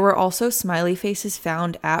legs. There were also smiley faces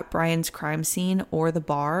found at Brian's crime scene or the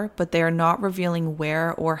bar, but they are not revealing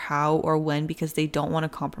where or how or when because they don't want to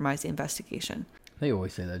compromise the investigation. They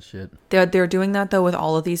always say that shit. They're doing that though with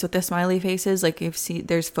all of these with the smiley faces. Like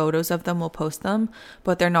there's photos of them, we'll post them,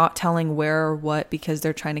 but they're not telling where or what because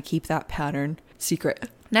they're trying to keep that pattern secret.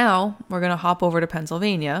 Now we're going to hop over to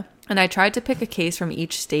Pennsylvania, and I tried to pick a case from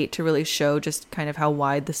each state to really show just kind of how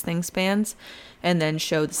wide this thing spans and then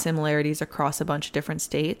show the similarities across a bunch of different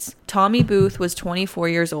states. Tommy Booth was 24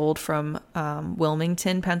 years old from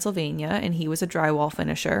Wilmington, Pennsylvania, and he was a drywall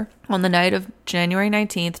finisher. On the night of January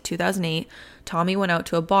 19th, 2008, Tommy went out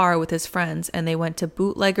to a bar with his friends, and they went to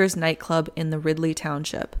Bootlegger's nightclub in the Ridley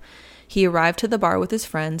Township. He arrived to the bar with his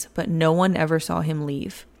friends, but no one ever saw him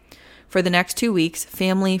leave. For the next 2 weeks,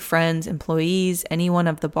 family, friends, employees, anyone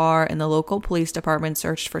of the bar, and the local police department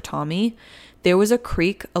searched for Tommy. There was a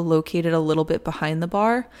creek located a little bit behind the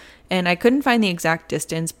bar, and I couldn't find the exact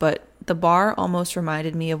distance, but the bar almost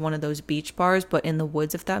reminded me of one of those beach bars, but in the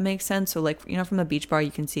woods, if that makes sense. So, like, you know, from the beach bar,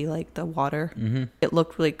 you can see, like, the water. Mm-hmm. It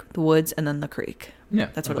looked like the woods and then the creek. Yeah.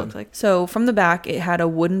 That's what it looked like. So, from the back, it had a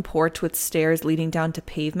wooden porch with stairs leading down to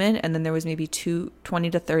pavement, and then there was maybe 20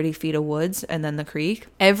 to 30 feet of woods, and then the creek.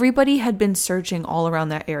 Everybody had been searching all around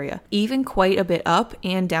that area, even quite a bit up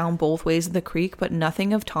and down both ways of the creek, but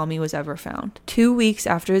nothing of Tommy was ever found. 2 weeks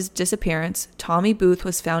after his disappearance, Tommy Booth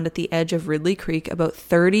was found at the edge of Ridley Creek, about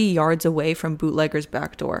 30 yards away from Bootlegger's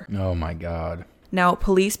back door. Oh my God. Now,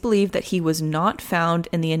 police believe that he was not found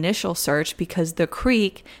in the initial search because the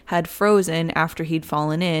creek had frozen after he'd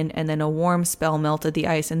fallen in, and then a warm spell melted the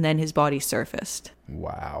ice, and then his body surfaced.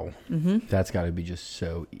 Wow. That's got to be just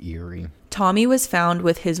so eerie. Tommy was found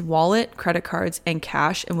with his wallet, credit cards, and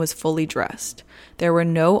cash and was fully dressed. There were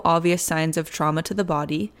no obvious signs of trauma to the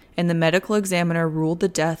body, and the medical examiner ruled the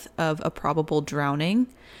death of a probable drowning.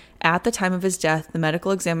 At the time of his death, the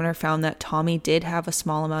medical examiner found that Tommy did have a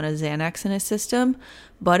small amount of Xanax in his system,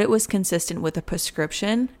 but it was consistent with a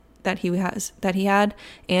prescription that he had,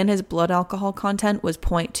 and his blood alcohol content was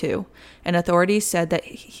 0.2. And authorities said that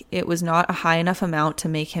it was not a high enough amount to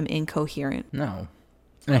make him incoherent. No.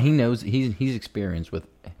 And he knows, he's experienced with,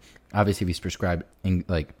 obviously if he's prescribed,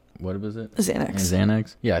 what was it?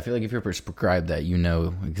 Xanax. Yeah, I feel like if you're prescribed that, you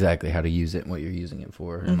know exactly how to use it and what you're using it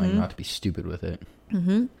for, and not to be stupid with it.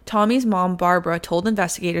 Tommy's mom, Barbara, told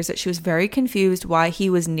investigators that she was very confused why he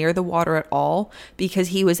was near the water at all, because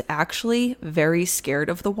he was actually very scared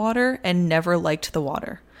of the water and never liked the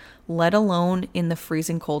water, let alone in the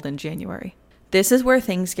freezing cold in January. This is where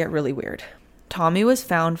things get really weird. Tommy was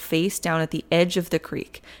found face down at the edge of the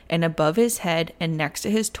creek, and above his head and next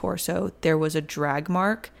to his torso, there was a drag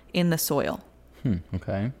mark in the soil.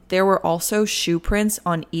 Okay. There were also shoe prints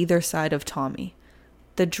on either side of Tommy.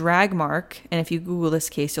 The drag mark, and if you Google this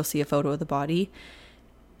case, you'll see a photo of the body.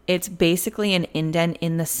 It's basically an indent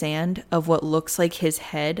in the sand of what looks like his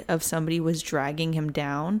head of somebody was dragging him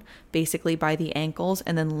down, basically by the ankles,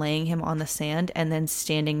 and then laying him on the sand and then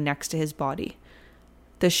standing next to his body.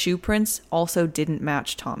 The shoe prints also didn't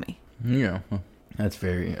match Tommy. Yeah, that's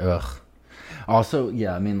very, ugh. Also,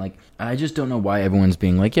 yeah, I mean, like, I just don't know why everyone's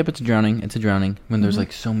being like, yep, it's a drowning, when there's,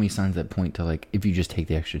 like, so many signs that point to, like, if you just take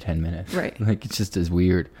the extra 10 minutes. Right. Like, it's just as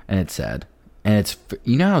weird, and it's sad. And it's,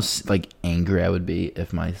 you know how, like, angry I would be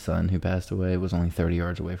if my son who passed away was only 30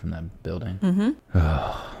 yards away from that building?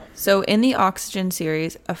 So in the Oxygen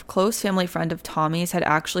series, a close family friend of Tommy's had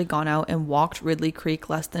actually gone out and walked Ridley Creek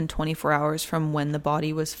less than 24 hours from when the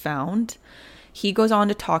body was found. He goes on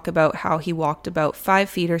to talk about how he walked about 5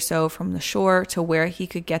 feet or so from the shore to where he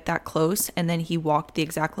could get that close, and then he walked the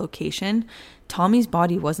exact location. Tommy's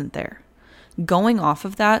body wasn't there. Going off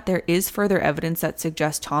of that, there is further evidence that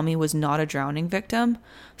suggests Tommy was not a drowning victim.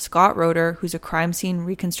 Scott Roeder, who's a crime scene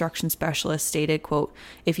reconstruction specialist, stated, quote,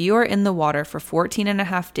 "If you are in the water for 14 and a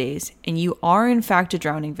half days and you are in fact a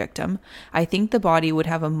drowning victim, I think the body would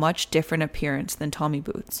have a much different appearance than Tommy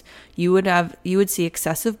Boots. You would see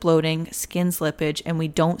excessive bloating, skin slippage, and we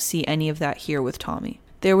don't see any of that here with Tommy."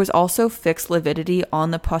 There was also fixed lividity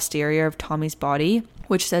on the posterior of Tommy's body,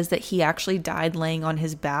 which says that he actually died laying on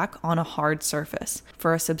his back on a hard surface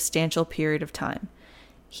for a substantial period of time.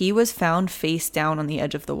 He was found face down on the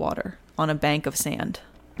edge of the water on a bank of sand.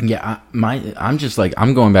 Yeah, I'm just like,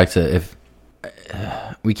 I'm going back to, if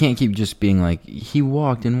we can't keep just being like, he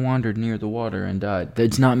walked and wandered near the water and died.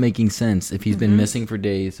 That's not making sense. If he's been missing for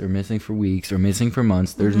days or missing for weeks or missing for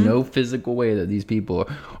months, there's no physical way that these people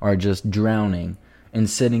are just drowning and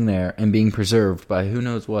sitting there and being preserved by who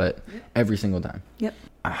knows what every single time. Yep.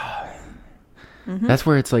 That's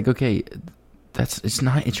where it's like, okay, it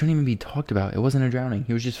shouldn't even be talked about. It wasn't a drowning.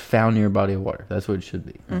 He was just found near a body of water. That's what it should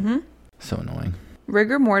be. So annoying.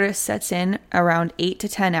 Rigor mortis sets in around 8 to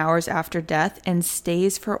 10 hours after death and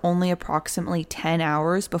stays for only approximately 10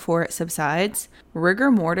 hours before it subsides.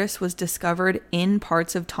 Rigor mortis was discovered in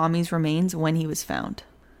parts of Tommy's remains when he was found.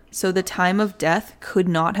 So the time of death could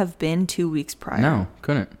not have been 2 weeks prior. No,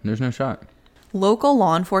 couldn't. There's no shot. Local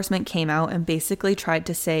law enforcement came out and basically tried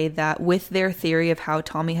to say that with their theory of how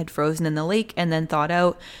Tommy had frozen in the lake and then thought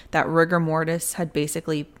out that rigor mortis had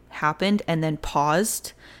basically happened and then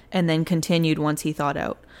paused and then continued once he thawed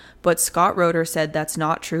out. But Scott Roeder said that's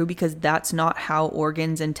not true because that's not how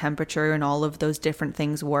organs and temperature and all of those different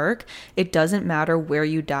things work. It doesn't matter where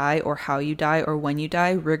you die or how you die or when you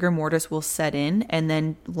die. Rigor mortis will set in and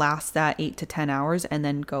then last that 8 to 10 hours and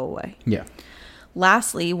then go away. Yeah.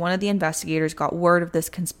 Lastly, one of the investigators got word of this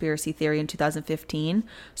conspiracy theory in 2015,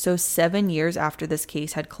 so 7 years after this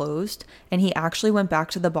case had closed, and he actually went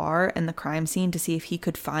back to the bar and the crime scene to see if he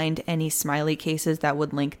could find any Smiley cases that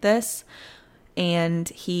would link this. And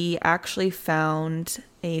he actually found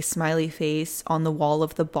a smiley face on the wall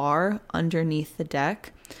of the bar underneath the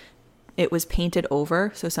deck. It was painted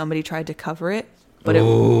over, so somebody tried to cover it, but it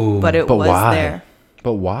was why? there.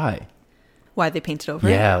 But why? Why they painted over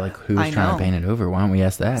it? Yeah, like who's trying to paint it over? Why don't we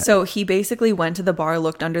ask that? So he basically went to the bar,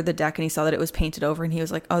 looked under the deck, and he saw that it was painted over, and he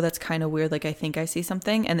was like, oh, that's kind of weird. Like, I think I see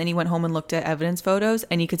something. And then he went home and looked at evidence photos,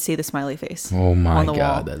 and you could see the smiley face. Oh my on the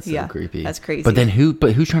God, wall. that's so creepy. That's crazy. But then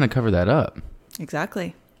who's trying to cover that up?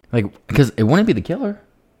 Exactly. Like, because it wouldn't be the killer.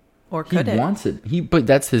 Or could he it? wants it. But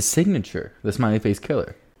that's his signature, the smiley face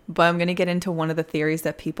killer. But I'm going to get into one of the theories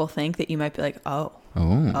that people think that you might be like, oh.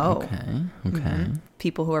 Okay. Mm-hmm.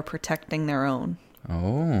 People who are protecting their own.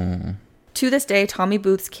 Oh. To this day, Tommy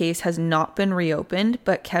Booth's case has not been reopened,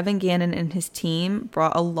 but Kevin Gannon and his team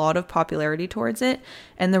brought a lot of popularity towards it,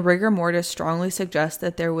 and the rigor mortis strongly suggests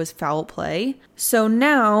that there was foul play. So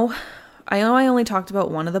now, I know I only talked about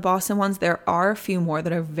one of the Boston ones. There are a few more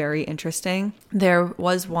that are very interesting. There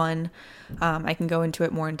was one, I can go into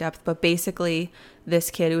it more in depth, but basically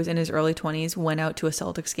this kid who was in his early 20s went out to a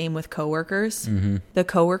Celtics game with coworkers. Mm-hmm. The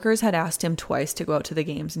coworkers had asked him twice to go out to the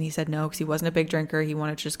games, and he said no because he wasn't a big drinker. He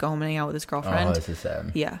wanted to just go home and hang out with his girlfriend. Oh, this is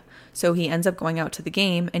sad. Yeah. So he ends up going out to the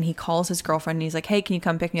game, and he calls his girlfriend, and he's like, hey, can you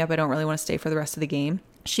come pick me up? I don't really want to stay for the rest of the game.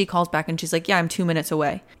 She calls back, and she's like, yeah, I'm 2 minutes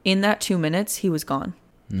away. In that 2 minutes, he was gone.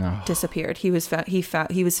 No. Disappeared. He was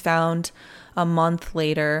found a month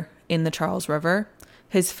later in the Charles River.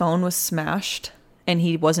 His phone was smashed, and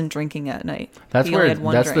he wasn't drinking that night. That's he only where had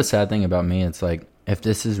one that's drink. the sad thing about me. It's like, if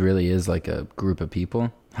this really is like a group of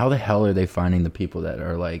people, how the hell are they finding the people that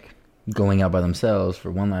are like going out by themselves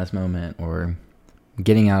for one last moment or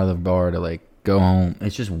getting out of the bar to like go home?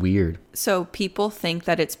 It's just weird. So people think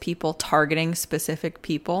that it's people targeting specific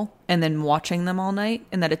people and then watching them all night,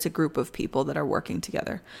 and that it's a group of people that are working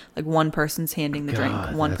together. Like one person's handing the drink,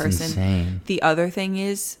 one that's person. Insane. The other thing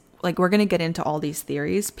is, like, we're going to get into all these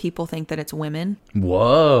theories. People think that it's women.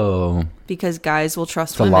 Whoa. Because guys will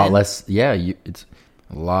trust It's women. a lot less. Yeah, it's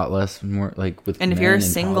a lot less more like with. And if men you're a and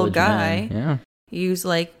single college guy, men. Yeah, use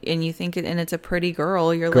like, and you think it, and it's a pretty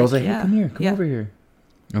girl, you're girls like, hey, yeah, come here, come over here,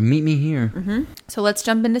 or meet me here. Mm-hmm. So let's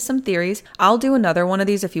jump into some theories. I'll do another one of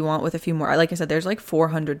these if you want with a few more. Like I said, there's like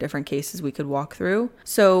 400 different cases we could walk through.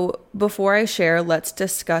 So before I share, let's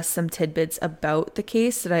discuss some tidbits about the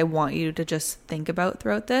case that I want you to just think about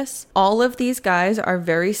throughout this. All of these guys are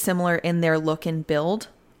very similar in their look and build.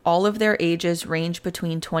 All of their ages range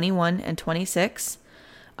between 21 and 26.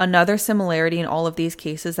 Another similarity in all of these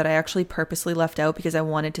cases that I actually purposely left out because I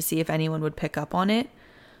wanted to see if anyone would pick up on it.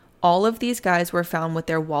 All of these guys were found with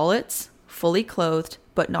their wallets, fully clothed,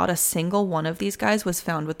 but not a single one of these guys was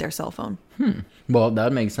found with their cell phone. Well,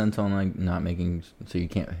 that makes sense on like not making so you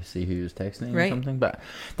can't see who was texting Right. or something. But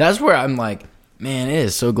that's where I'm like, man, it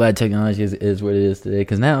is so glad technology is what it is today.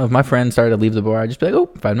 Because now, if my friends started to leave the bar, I'd just be like, oh,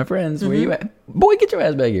 find my friends. Where you at? Boy, get your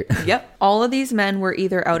ass back here. Yep. All of these men were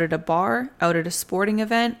either out at a bar, out at a sporting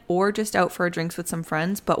event, or just out for drinks with some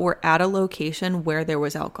friends, but were at a location where there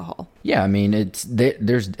was alcohol. Yeah, I mean,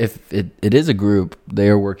 there's if it is a group, they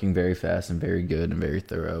are working very fast and very good and very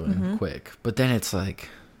thorough and quick. But then it's like,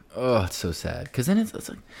 oh, it's so sad. Because then it's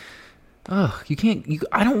like, oh,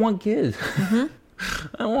 I don't want kids.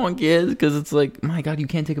 I don't want kids because it's like, my God, you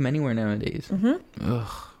can't take them anywhere nowadays.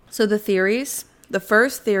 Ugh. So the theories, the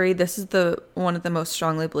first theory, this is the one of the most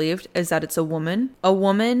strongly believed, is that it's a woman. A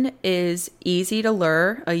woman is easy to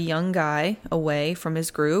lure a young guy away from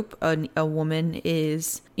his group. A woman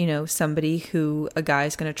is, somebody who a guy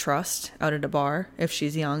is going to trust out at a bar if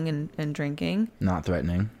she's young and drinking. Not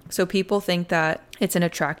threatening. So people think that it's an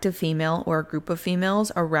attractive female or a group of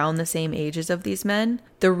females around the same ages of these men.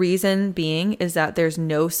 The reason being is that there's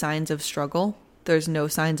no signs of struggle. There's no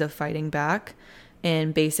signs of fighting back.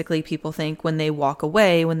 And basically people think when they walk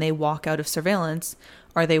away, when they walk out of surveillance,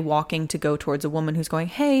 are they walking to go towards a woman who's going,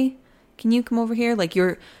 hey, can you come over here? Like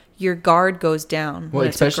your guard goes down. Well,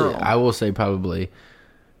 especially, I will say probably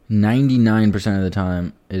 99% of the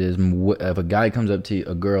time, it is if a guy comes up to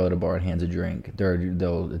a girl at a bar and hands a drink,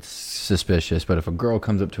 it's suspicious. But if a girl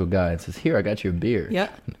comes up to a guy and says, "Here, I got you a beer," Yeah.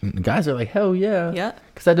 Guys are like, "Hell yeah!" Yeah.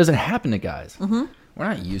 Because that doesn't happen to guys. We're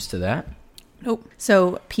not used to that. Nope.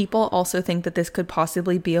 So people also think that this could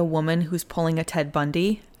possibly be a woman who's pulling a Ted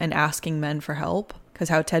Bundy and asking men for help. Because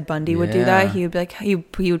how Ted Bundy would do that, he would be like, he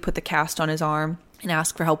would put the cast on his arm and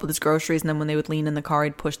ask for help with his groceries, and then when they would lean in the car,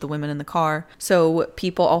 he'd push the women in the car. So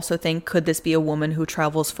people also think, could this be a woman who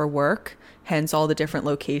travels for work? Hence all the different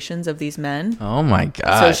locations of these men. Oh my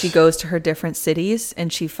gosh. So she goes to her different cities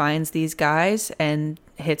and she finds these guys and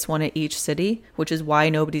hits one at each city, which is why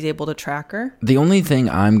nobody's able to track her. The only thing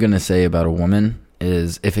I'm going to say about a woman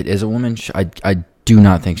is if it is a woman, I do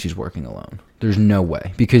not think she's working alone. There's no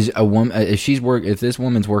way, because a woman, if this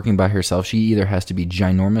woman's working by herself, she either has to be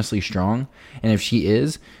ginormously strong, and if she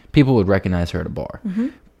is, people would recognize her at a bar,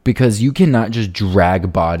 because you cannot just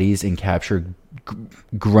drag bodies and capture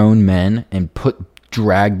grown men and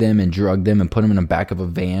drag them and drug them and put them in the back of a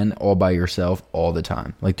van all by yourself all the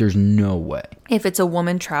time. Like, there's no way. If it's a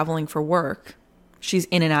woman traveling for work, she's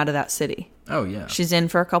in and out of that city. Oh, yeah. She's in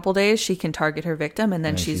for a couple days, she can target her victim, and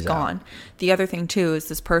then she's gone. out. The other thing, too, is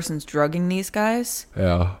this person's drugging these guys.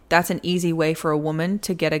 Yeah. That's an easy way for a woman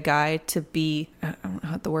to get a guy to be, I don't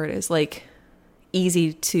know what the word is, like,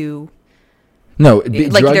 easy to... No,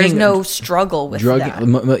 like there's no struggle with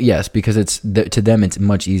that. Yes, because to them it's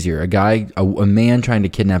much easier. A man trying to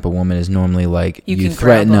kidnap a woman is normally like you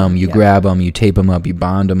threaten them, you grab them, you tape them up, you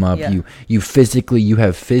bond them up, you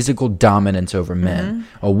have physical dominance over men.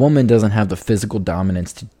 A woman doesn't have the physical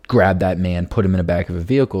dominance to grab that man, put him in the back of a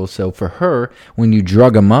vehicle. So for her, when you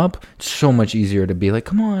drug him up, it's so much easier to be like,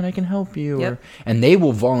 come on, I can help you. And they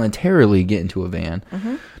will voluntarily get into a van.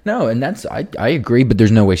 No, and I agree, but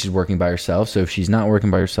there's no way she's working by herself. So if she's not working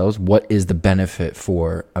by herself, what is the benefit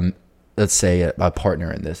for, let's say, a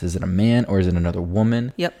partner in this? Is it a man or is it another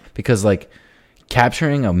woman? Yep. Because, like,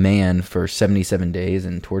 capturing a man for 77 days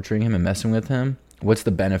and torturing him and messing with him, what's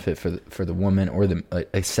the benefit for the woman or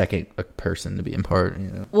a second person to be in part? You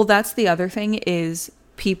know? Well, that's the other thing is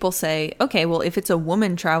people say, okay, well, if it's a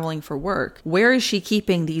woman traveling for work, where is she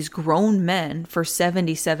keeping these grown men for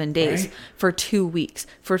 77 days, right? For 2 weeks,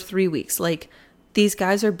 for 3 weeks? Like, these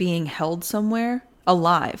guys are being held somewhere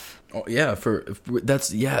alive. Oh, yeah.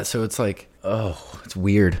 So it's like, oh, it's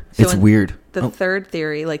weird. So it's weird. The third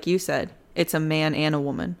theory, like you said, it's a man and a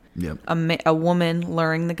woman. Yep. A woman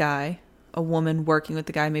luring the guy, a woman working with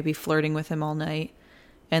the guy, maybe flirting with him all night.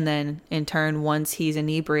 And then, in turn, once he's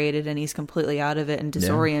inebriated and he's completely out of it and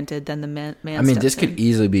disoriented, then the man I mean, this could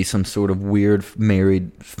easily be some sort of weird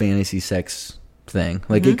married fantasy sex thing.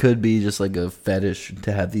 Like, it could be just like a fetish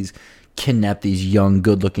to have kidnap these young,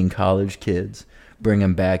 good-looking college kids, bring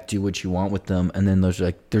them back, do what you want with them, and then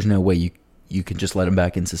there's no way you can just let them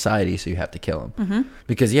back in society, so you have to kill them.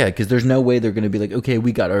 Because there's no way they're going to be like, okay,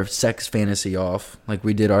 we got our sex fantasy off, like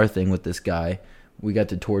we did our thing with this guy. We got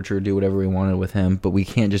to torture, do whatever we wanted with him, but we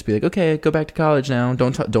can't just be like, okay, go back to college now.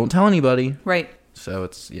 Don't tell anybody. Right. So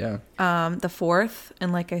it's, yeah. The fourth,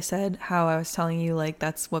 and like I said, how I was telling you, like,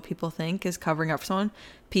 that's what people think is covering up for someone.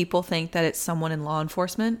 People think that it's someone in law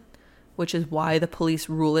enforcement, which is why the police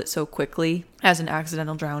rule it so quickly as an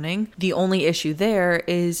accidental drowning. The only issue there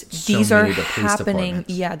is these are happening.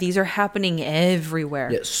 Yeah, these are happening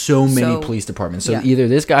everywhere. Yeah, so many police departments. So either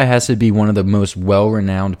this guy has to be one of the most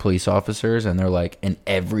well-renowned police officers, and they're like in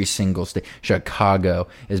every single state. Chicago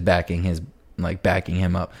is backing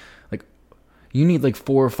him up. Like, you need like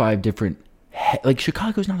 4 or 5 different. Like,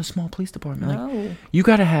 Chicago's not a small police department. No. Like, you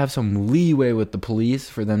got to have some leeway with the police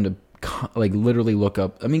for them to like literally look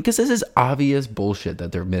up. I mean, because this is obvious bullshit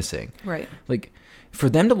that they're missing. Right. Like, for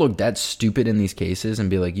them to look that stupid in these cases and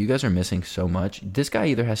be like, you guys are missing so much. This guy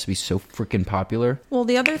either has to be so freaking popular. Well,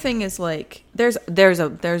 the other thing is, like, there's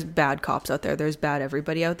bad cops out there. There's bad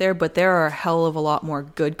everybody out there, but there are a hell of a lot more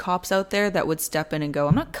good cops out there that would step in and go,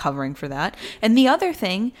 I'm not covering for that. And the other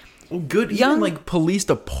thing, good, even like police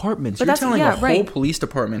departments. You're telling a whole police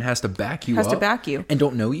department has to back you and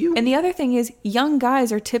don't know you? And the other thing is, young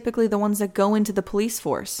guys are typically the ones that go into the police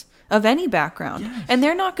force of any background. Yes. And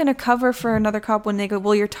they're not going to cover for another cop when they go,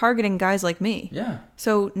 well, you're targeting guys like me. Yeah.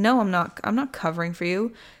 So, no, I'm not covering for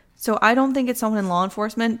you. So I don't think it's someone in law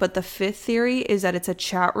enforcement, but the fifth theory is that it's a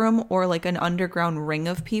chat room or like an underground ring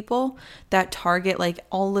of people that target like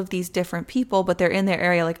all of these different people, but they're in their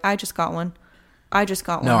area. Like, I just got one.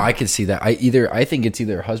 No, I could see that. I think it's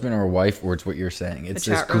either a husband or a wife, or it's what you're saying. It's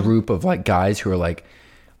this group of like guys who are like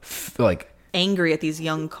angry at these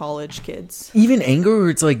young college kids. Even anger, where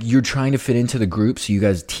it's like you're trying to fit into the group, so you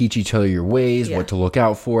guys teach each other your ways, what to look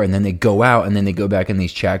out for, and then they go out and then they go back in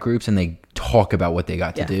these chat groups and they talk about what they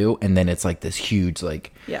got to do, and then it's like this huge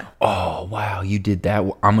like, oh wow, you did that,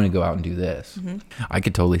 well, I'm gonna go out and do this. I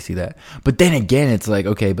could totally see that. But then again, it's like,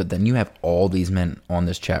 okay, but then you have all these men on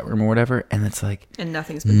this chat room or whatever, and it's like, and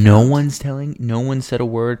nothing's been no one said a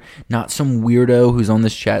word. Not some weirdo who's on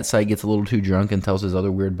this chat site gets a little too drunk and tells his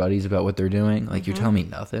other weird buddies about what they're doing. Like, you're telling me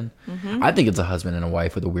nothing. I think it's a husband and a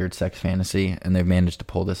wife with a weird sex fantasy, and they've managed to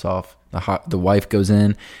pull this off. The wife goes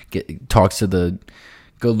in, talks to the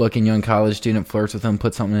good-looking young college student, flirts with him,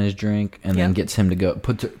 puts something in his drink, and then gets him to go,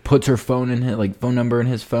 puts her phone in his, like, phone number in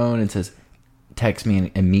his phone, and says, text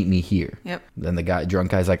me and meet me here. Yep. Then the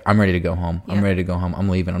drunk guy's like, I'm ready to go home. I'm ready to go home. I'm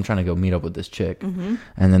leaving. I'm trying to go meet up with this chick. And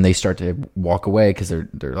then they start to walk away because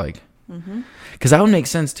they're like, because that would make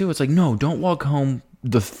sense too. It's like, no, don't walk home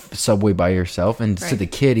the subway by yourself. And to the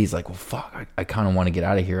kid, he's like, well, fuck, I kind of want to get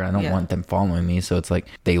out of here. I don't want them following me. So it's like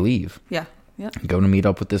they leave. Yeah. Go to meet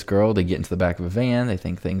up with this girl. They get into the back of a van. They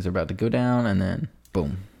think things are about to go down, and then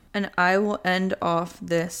boom. And I will end off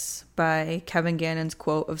this by Kevin Gannon's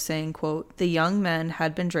quote of saying, quote, the young men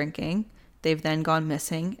had been drinking. They've then gone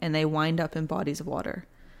missing, and they wind up in bodies of water.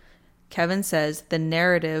 Kevin says the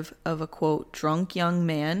narrative of a, quote, drunk young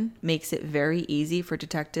man makes it very easy for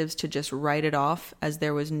detectives to just write it off as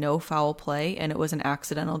there was no foul play and it was an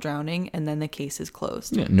accidental drowning, and then the case is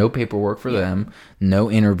closed. Yeah, no paperwork for them,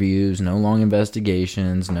 no interviews, no long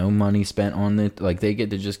investigations, no money spent on it. Like, they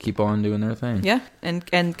get to just keep on doing their thing. Yeah,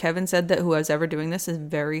 and Kevin said that whoever's ever doing this is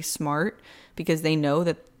very smart because they know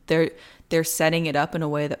that they're setting it up in a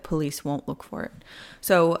way that police won't look for it.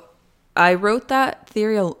 So I wrote that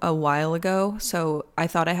theory a while ago, so I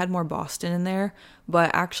thought I had more Boston in there.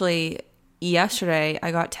 But actually, yesterday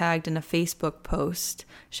I got tagged in a Facebook post.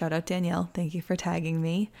 Shout out Danielle, thank you for tagging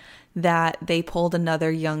me. That they pulled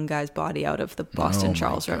another young guy's body out of the Boston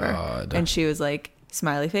Charles River, and she was like,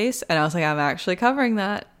 smiley face, and I was like, I'm actually covering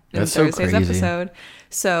that in Thursday's episode.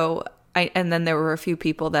 So and then there were a few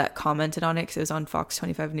people that commented on it because it was on Fox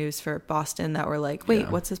 25 News for Boston that were like,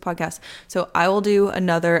 wait, what's this podcast? So I will do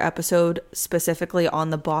another episode specifically on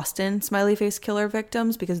the Boston smiley face killer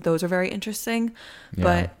victims because those are very interesting. Yeah.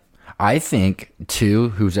 But I think, too,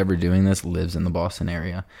 who's ever doing this lives in the Boston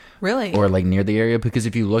area. Really? Or, like, near the area. Because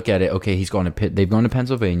if you look at it, okay, they've gone to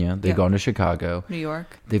Pennsylvania. They've gone to Chicago. New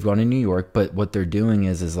York. They've gone to New York. But what they're doing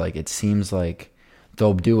is like, it seems like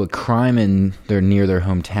they'll do a crime they're near their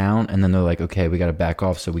hometown, and then they're like, okay, we got to back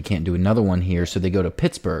off, so we can't do another one here. So they go to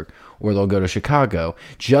Pittsburgh, or they'll go to Chicago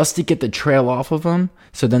just to get the trail off of them.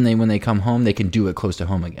 So then when they come home, they can do it close to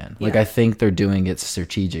home again. Yeah. Like, I think they're doing it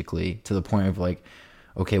strategically to the point of like,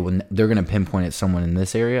 okay, when they're going to pinpoint at someone in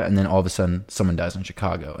this area, and then all of a sudden someone dies in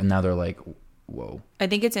Chicago, and now they're like, whoa. I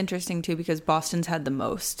think it's interesting too because Boston's had the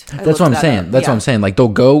most. That's what I'm saying. That's what I'm saying. Like,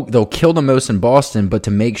 they'll kill the most in Boston, but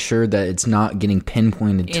to make sure that it's not getting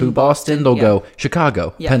pinpointed to Boston, they'll go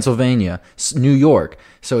Chicago, Pennsylvania, New York.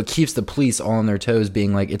 So it keeps the police all on their toes,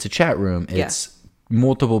 being like, it's a chat room. It's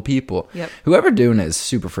multiple people. Yep. Whoever doing it is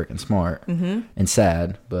super freaking smart and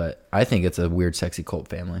sad, but I think it's a weird, sexy cult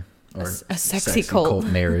family. Or a sexy cult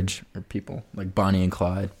marriage, or people like Bonnie and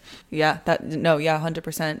Clyde.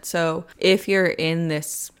 100%. So if you're in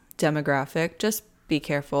this demographic, just be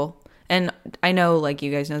careful. And I know, like, you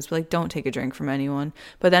guys know, it's like, don't take a drink from anyone.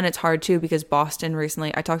 But then it's hard too because Boston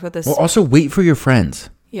recently, I talked about this. Well, also wait for your friends.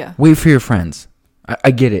 Yeah. Wait for your friends.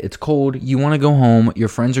 I get it. It's cold. You want to go home. Your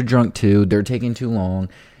friends are drunk too. They're taking too long.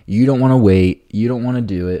 You don't want to wait. You don't want to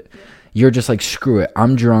do it. You're just like, screw it.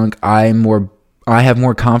 I'm drunk. I have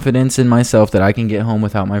more confidence in myself that I can get home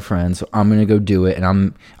without my friends. So I'm going to go do it.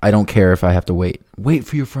 And I don't care if I have to wait. Wait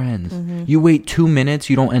for your friends. You wait 2 minutes,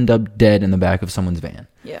 you don't end up dead in the back of someone's van.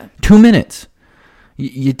 Yeah. 2 minutes.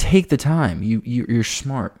 You take the time. You're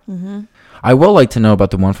smart. I will like to know about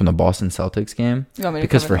the one from the Boston Celtics game.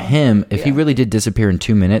 Because for him, if he really did disappear in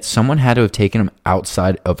 2 minutes, someone had to have taken him out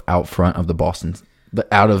front of the Boston, but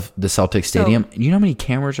out of the Celtics stadium. You know how many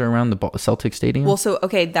cameras are around the Celtics stadium? Well, so,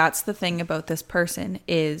 okay, that's the thing about this person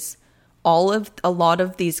is a lot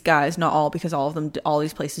of these guys, not all, because all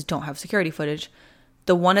these places don't have security footage.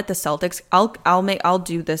 The one at the Celtics, I'll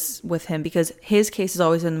do this with him because his case has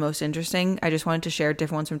always been the most interesting. I just wanted to share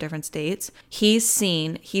different ones from different states. He's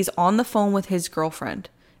on the phone with his girlfriend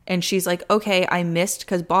and she's like, okay, I missed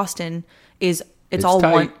because Boston is... It's all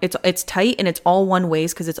tight. It's tight and it's all one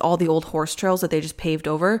ways because it's all the old horse trails that they just paved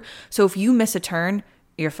over. So if you miss a turn,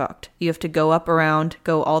 you're fucked. You have to go up around,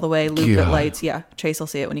 go all the way, loop at lights. Yeah, Chase will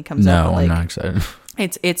see it when he comes up. No, I'm not excited.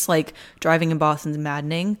 It's like driving in Boston's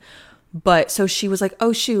maddening. But so she was like,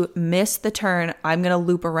 oh shoot, missed the turn. I'm going to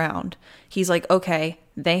loop around. He's like, okay.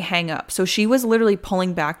 They hang up. So she was literally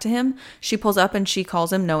pulling back to him. She pulls up and she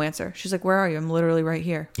calls him, no answer. She's like, where are you? I'm literally right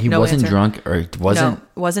here. He wasn't drunk or wasn't?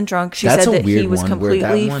 No, wasn't drunk. She said that he was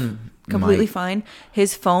completely fine.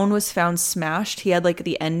 His phone was found smashed. He had like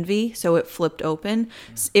the envy, so it flipped open.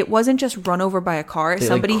 It wasn't just run over by a car.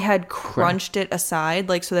 Somebody had crunched it aside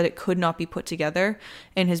like so that it could not be put together,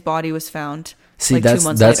 and his body was found. See, like, 2 months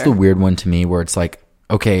later. That's the weird one to me where it's like,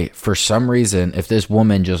 okay, for some reason, if this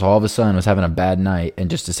woman just all of a sudden was having a bad night and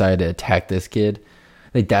just decided to attack this kid,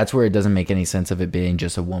 like, that's where it doesn't make any sense of it being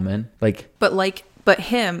just a woman. But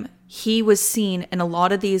him, he was seen, and a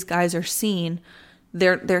lot of these guys are seen.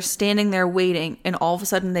 They're standing there waiting, and all of a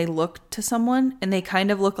sudden they look to someone, and they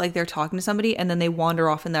kind of look like they're talking to somebody, and then they wander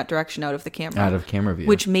off in that direction out of the camera. Out of camera view.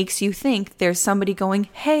 Which makes you think there's somebody going,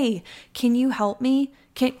 hey, can you help me?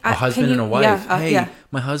 A husband and a wife.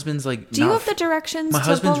 My husband's like... Do you have the directions? My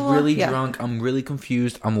husband's really drunk. I'm really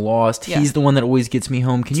confused. I'm lost. He's the one that always gets me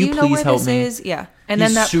home. Can you please help me? Yeah. And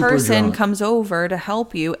then that person comes over to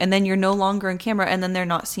help you, and then you're no longer in camera, and then they're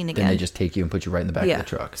not seen again. Then they just take you and put you right in the back of the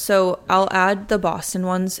truck. So I'll add the Boston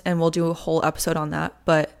ones, and we'll do a whole episode on that.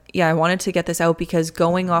 But yeah, I wanted to get this out because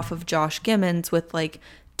going off of Josh Gimmons with like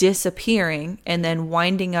disappearing and then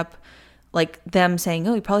winding up like them saying,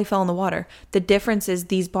 oh, he probably fell in the water. The difference is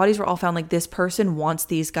these bodies were all found like this person wants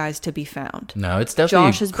these guys to be found. No, it's definitely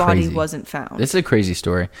Josh's crazy. body wasn't found. It's a crazy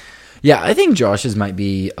story. Yeah, I think Josh's might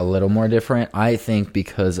be a little more different. I think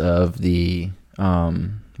because of the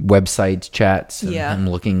website chats and him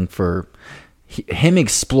looking for him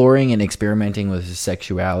exploring and experimenting with his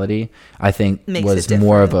sexuality, I think was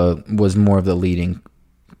more of the leading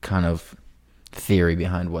kind of theory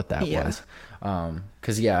behind what that was.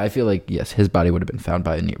 Because I feel like yes, his body would have been found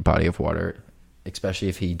by a near body of water, especially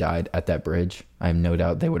if he died at that bridge. I have no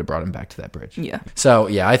doubt they would have brought him back to that bridge. Yeah. So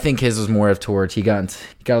yeah, I think his was more of towards he got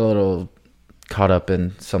a little caught up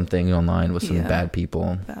in something online with some bad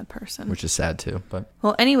people, bad person, which is sad too. But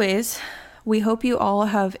well, anyways, we hope you all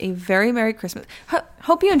have a very Merry Christmas.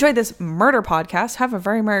 Hope you enjoyed this murder podcast. Have a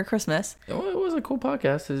very Merry Christmas. It was a cool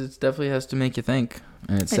podcast. It definitely has to make you think,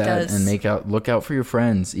 and it's sad. Does. And look out for your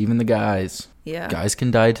friends, even the guys. Yeah, guys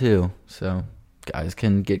can die too. So guys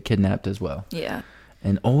can get kidnapped as well. Yeah,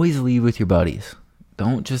 and always leave with your buddies.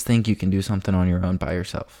 Don't just think you can do something on your own by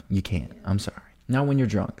yourself. You can't. I'm sorry. Not when you're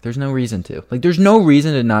drunk. There's no reason to. Like, there's no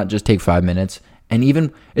reason to not just take 5 minutes. And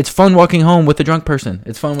even, it's fun walking home with a drunk person.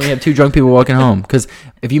 It's fun when you have two drunk people walking home. Because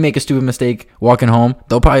if you make a stupid mistake walking home,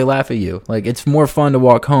 they'll probably laugh at you. Like, it's more fun to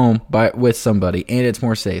walk home with somebody. And it's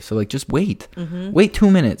more safe. So, like, just wait. Mm-hmm. Wait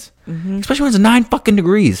 2 minutes. Mm-hmm. Especially when it's 9 fucking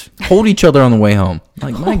degrees. Hold each other on the way home.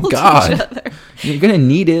 Like, my God. You're going to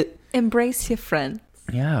need it. Embrace your friends.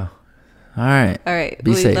 Yeah. All right.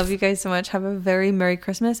 Be safe. We love you guys so much. Have a very Merry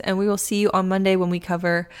Christmas. And we will see you on Monday when we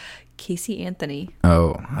cover Casey Anthony.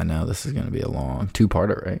 Oh, I know. This is going to be a long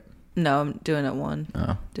 2-parter, right? No, I'm doing it one.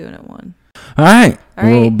 Oh. Doing it one. All right.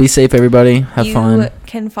 Well, be safe, everybody. Have fun. You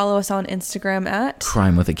can follow us on Instagram at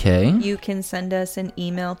Crime with a K. You can send us an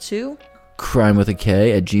email to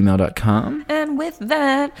crimewithak@gmail.com. And with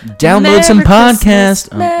that, download some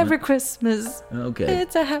podcasts. Merry Christmas. Okay.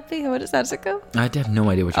 It's a happy. How does it go? I have no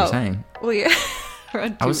idea what you're saying. Well, yeah.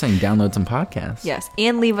 I was saying download some podcasts. Yes,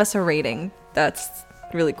 and leave us a rating. That's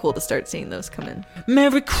really cool to start seeing those come in.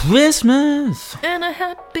 Merry Christmas and a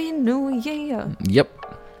Happy New Year.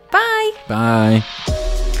 Yep. Bye. Bye.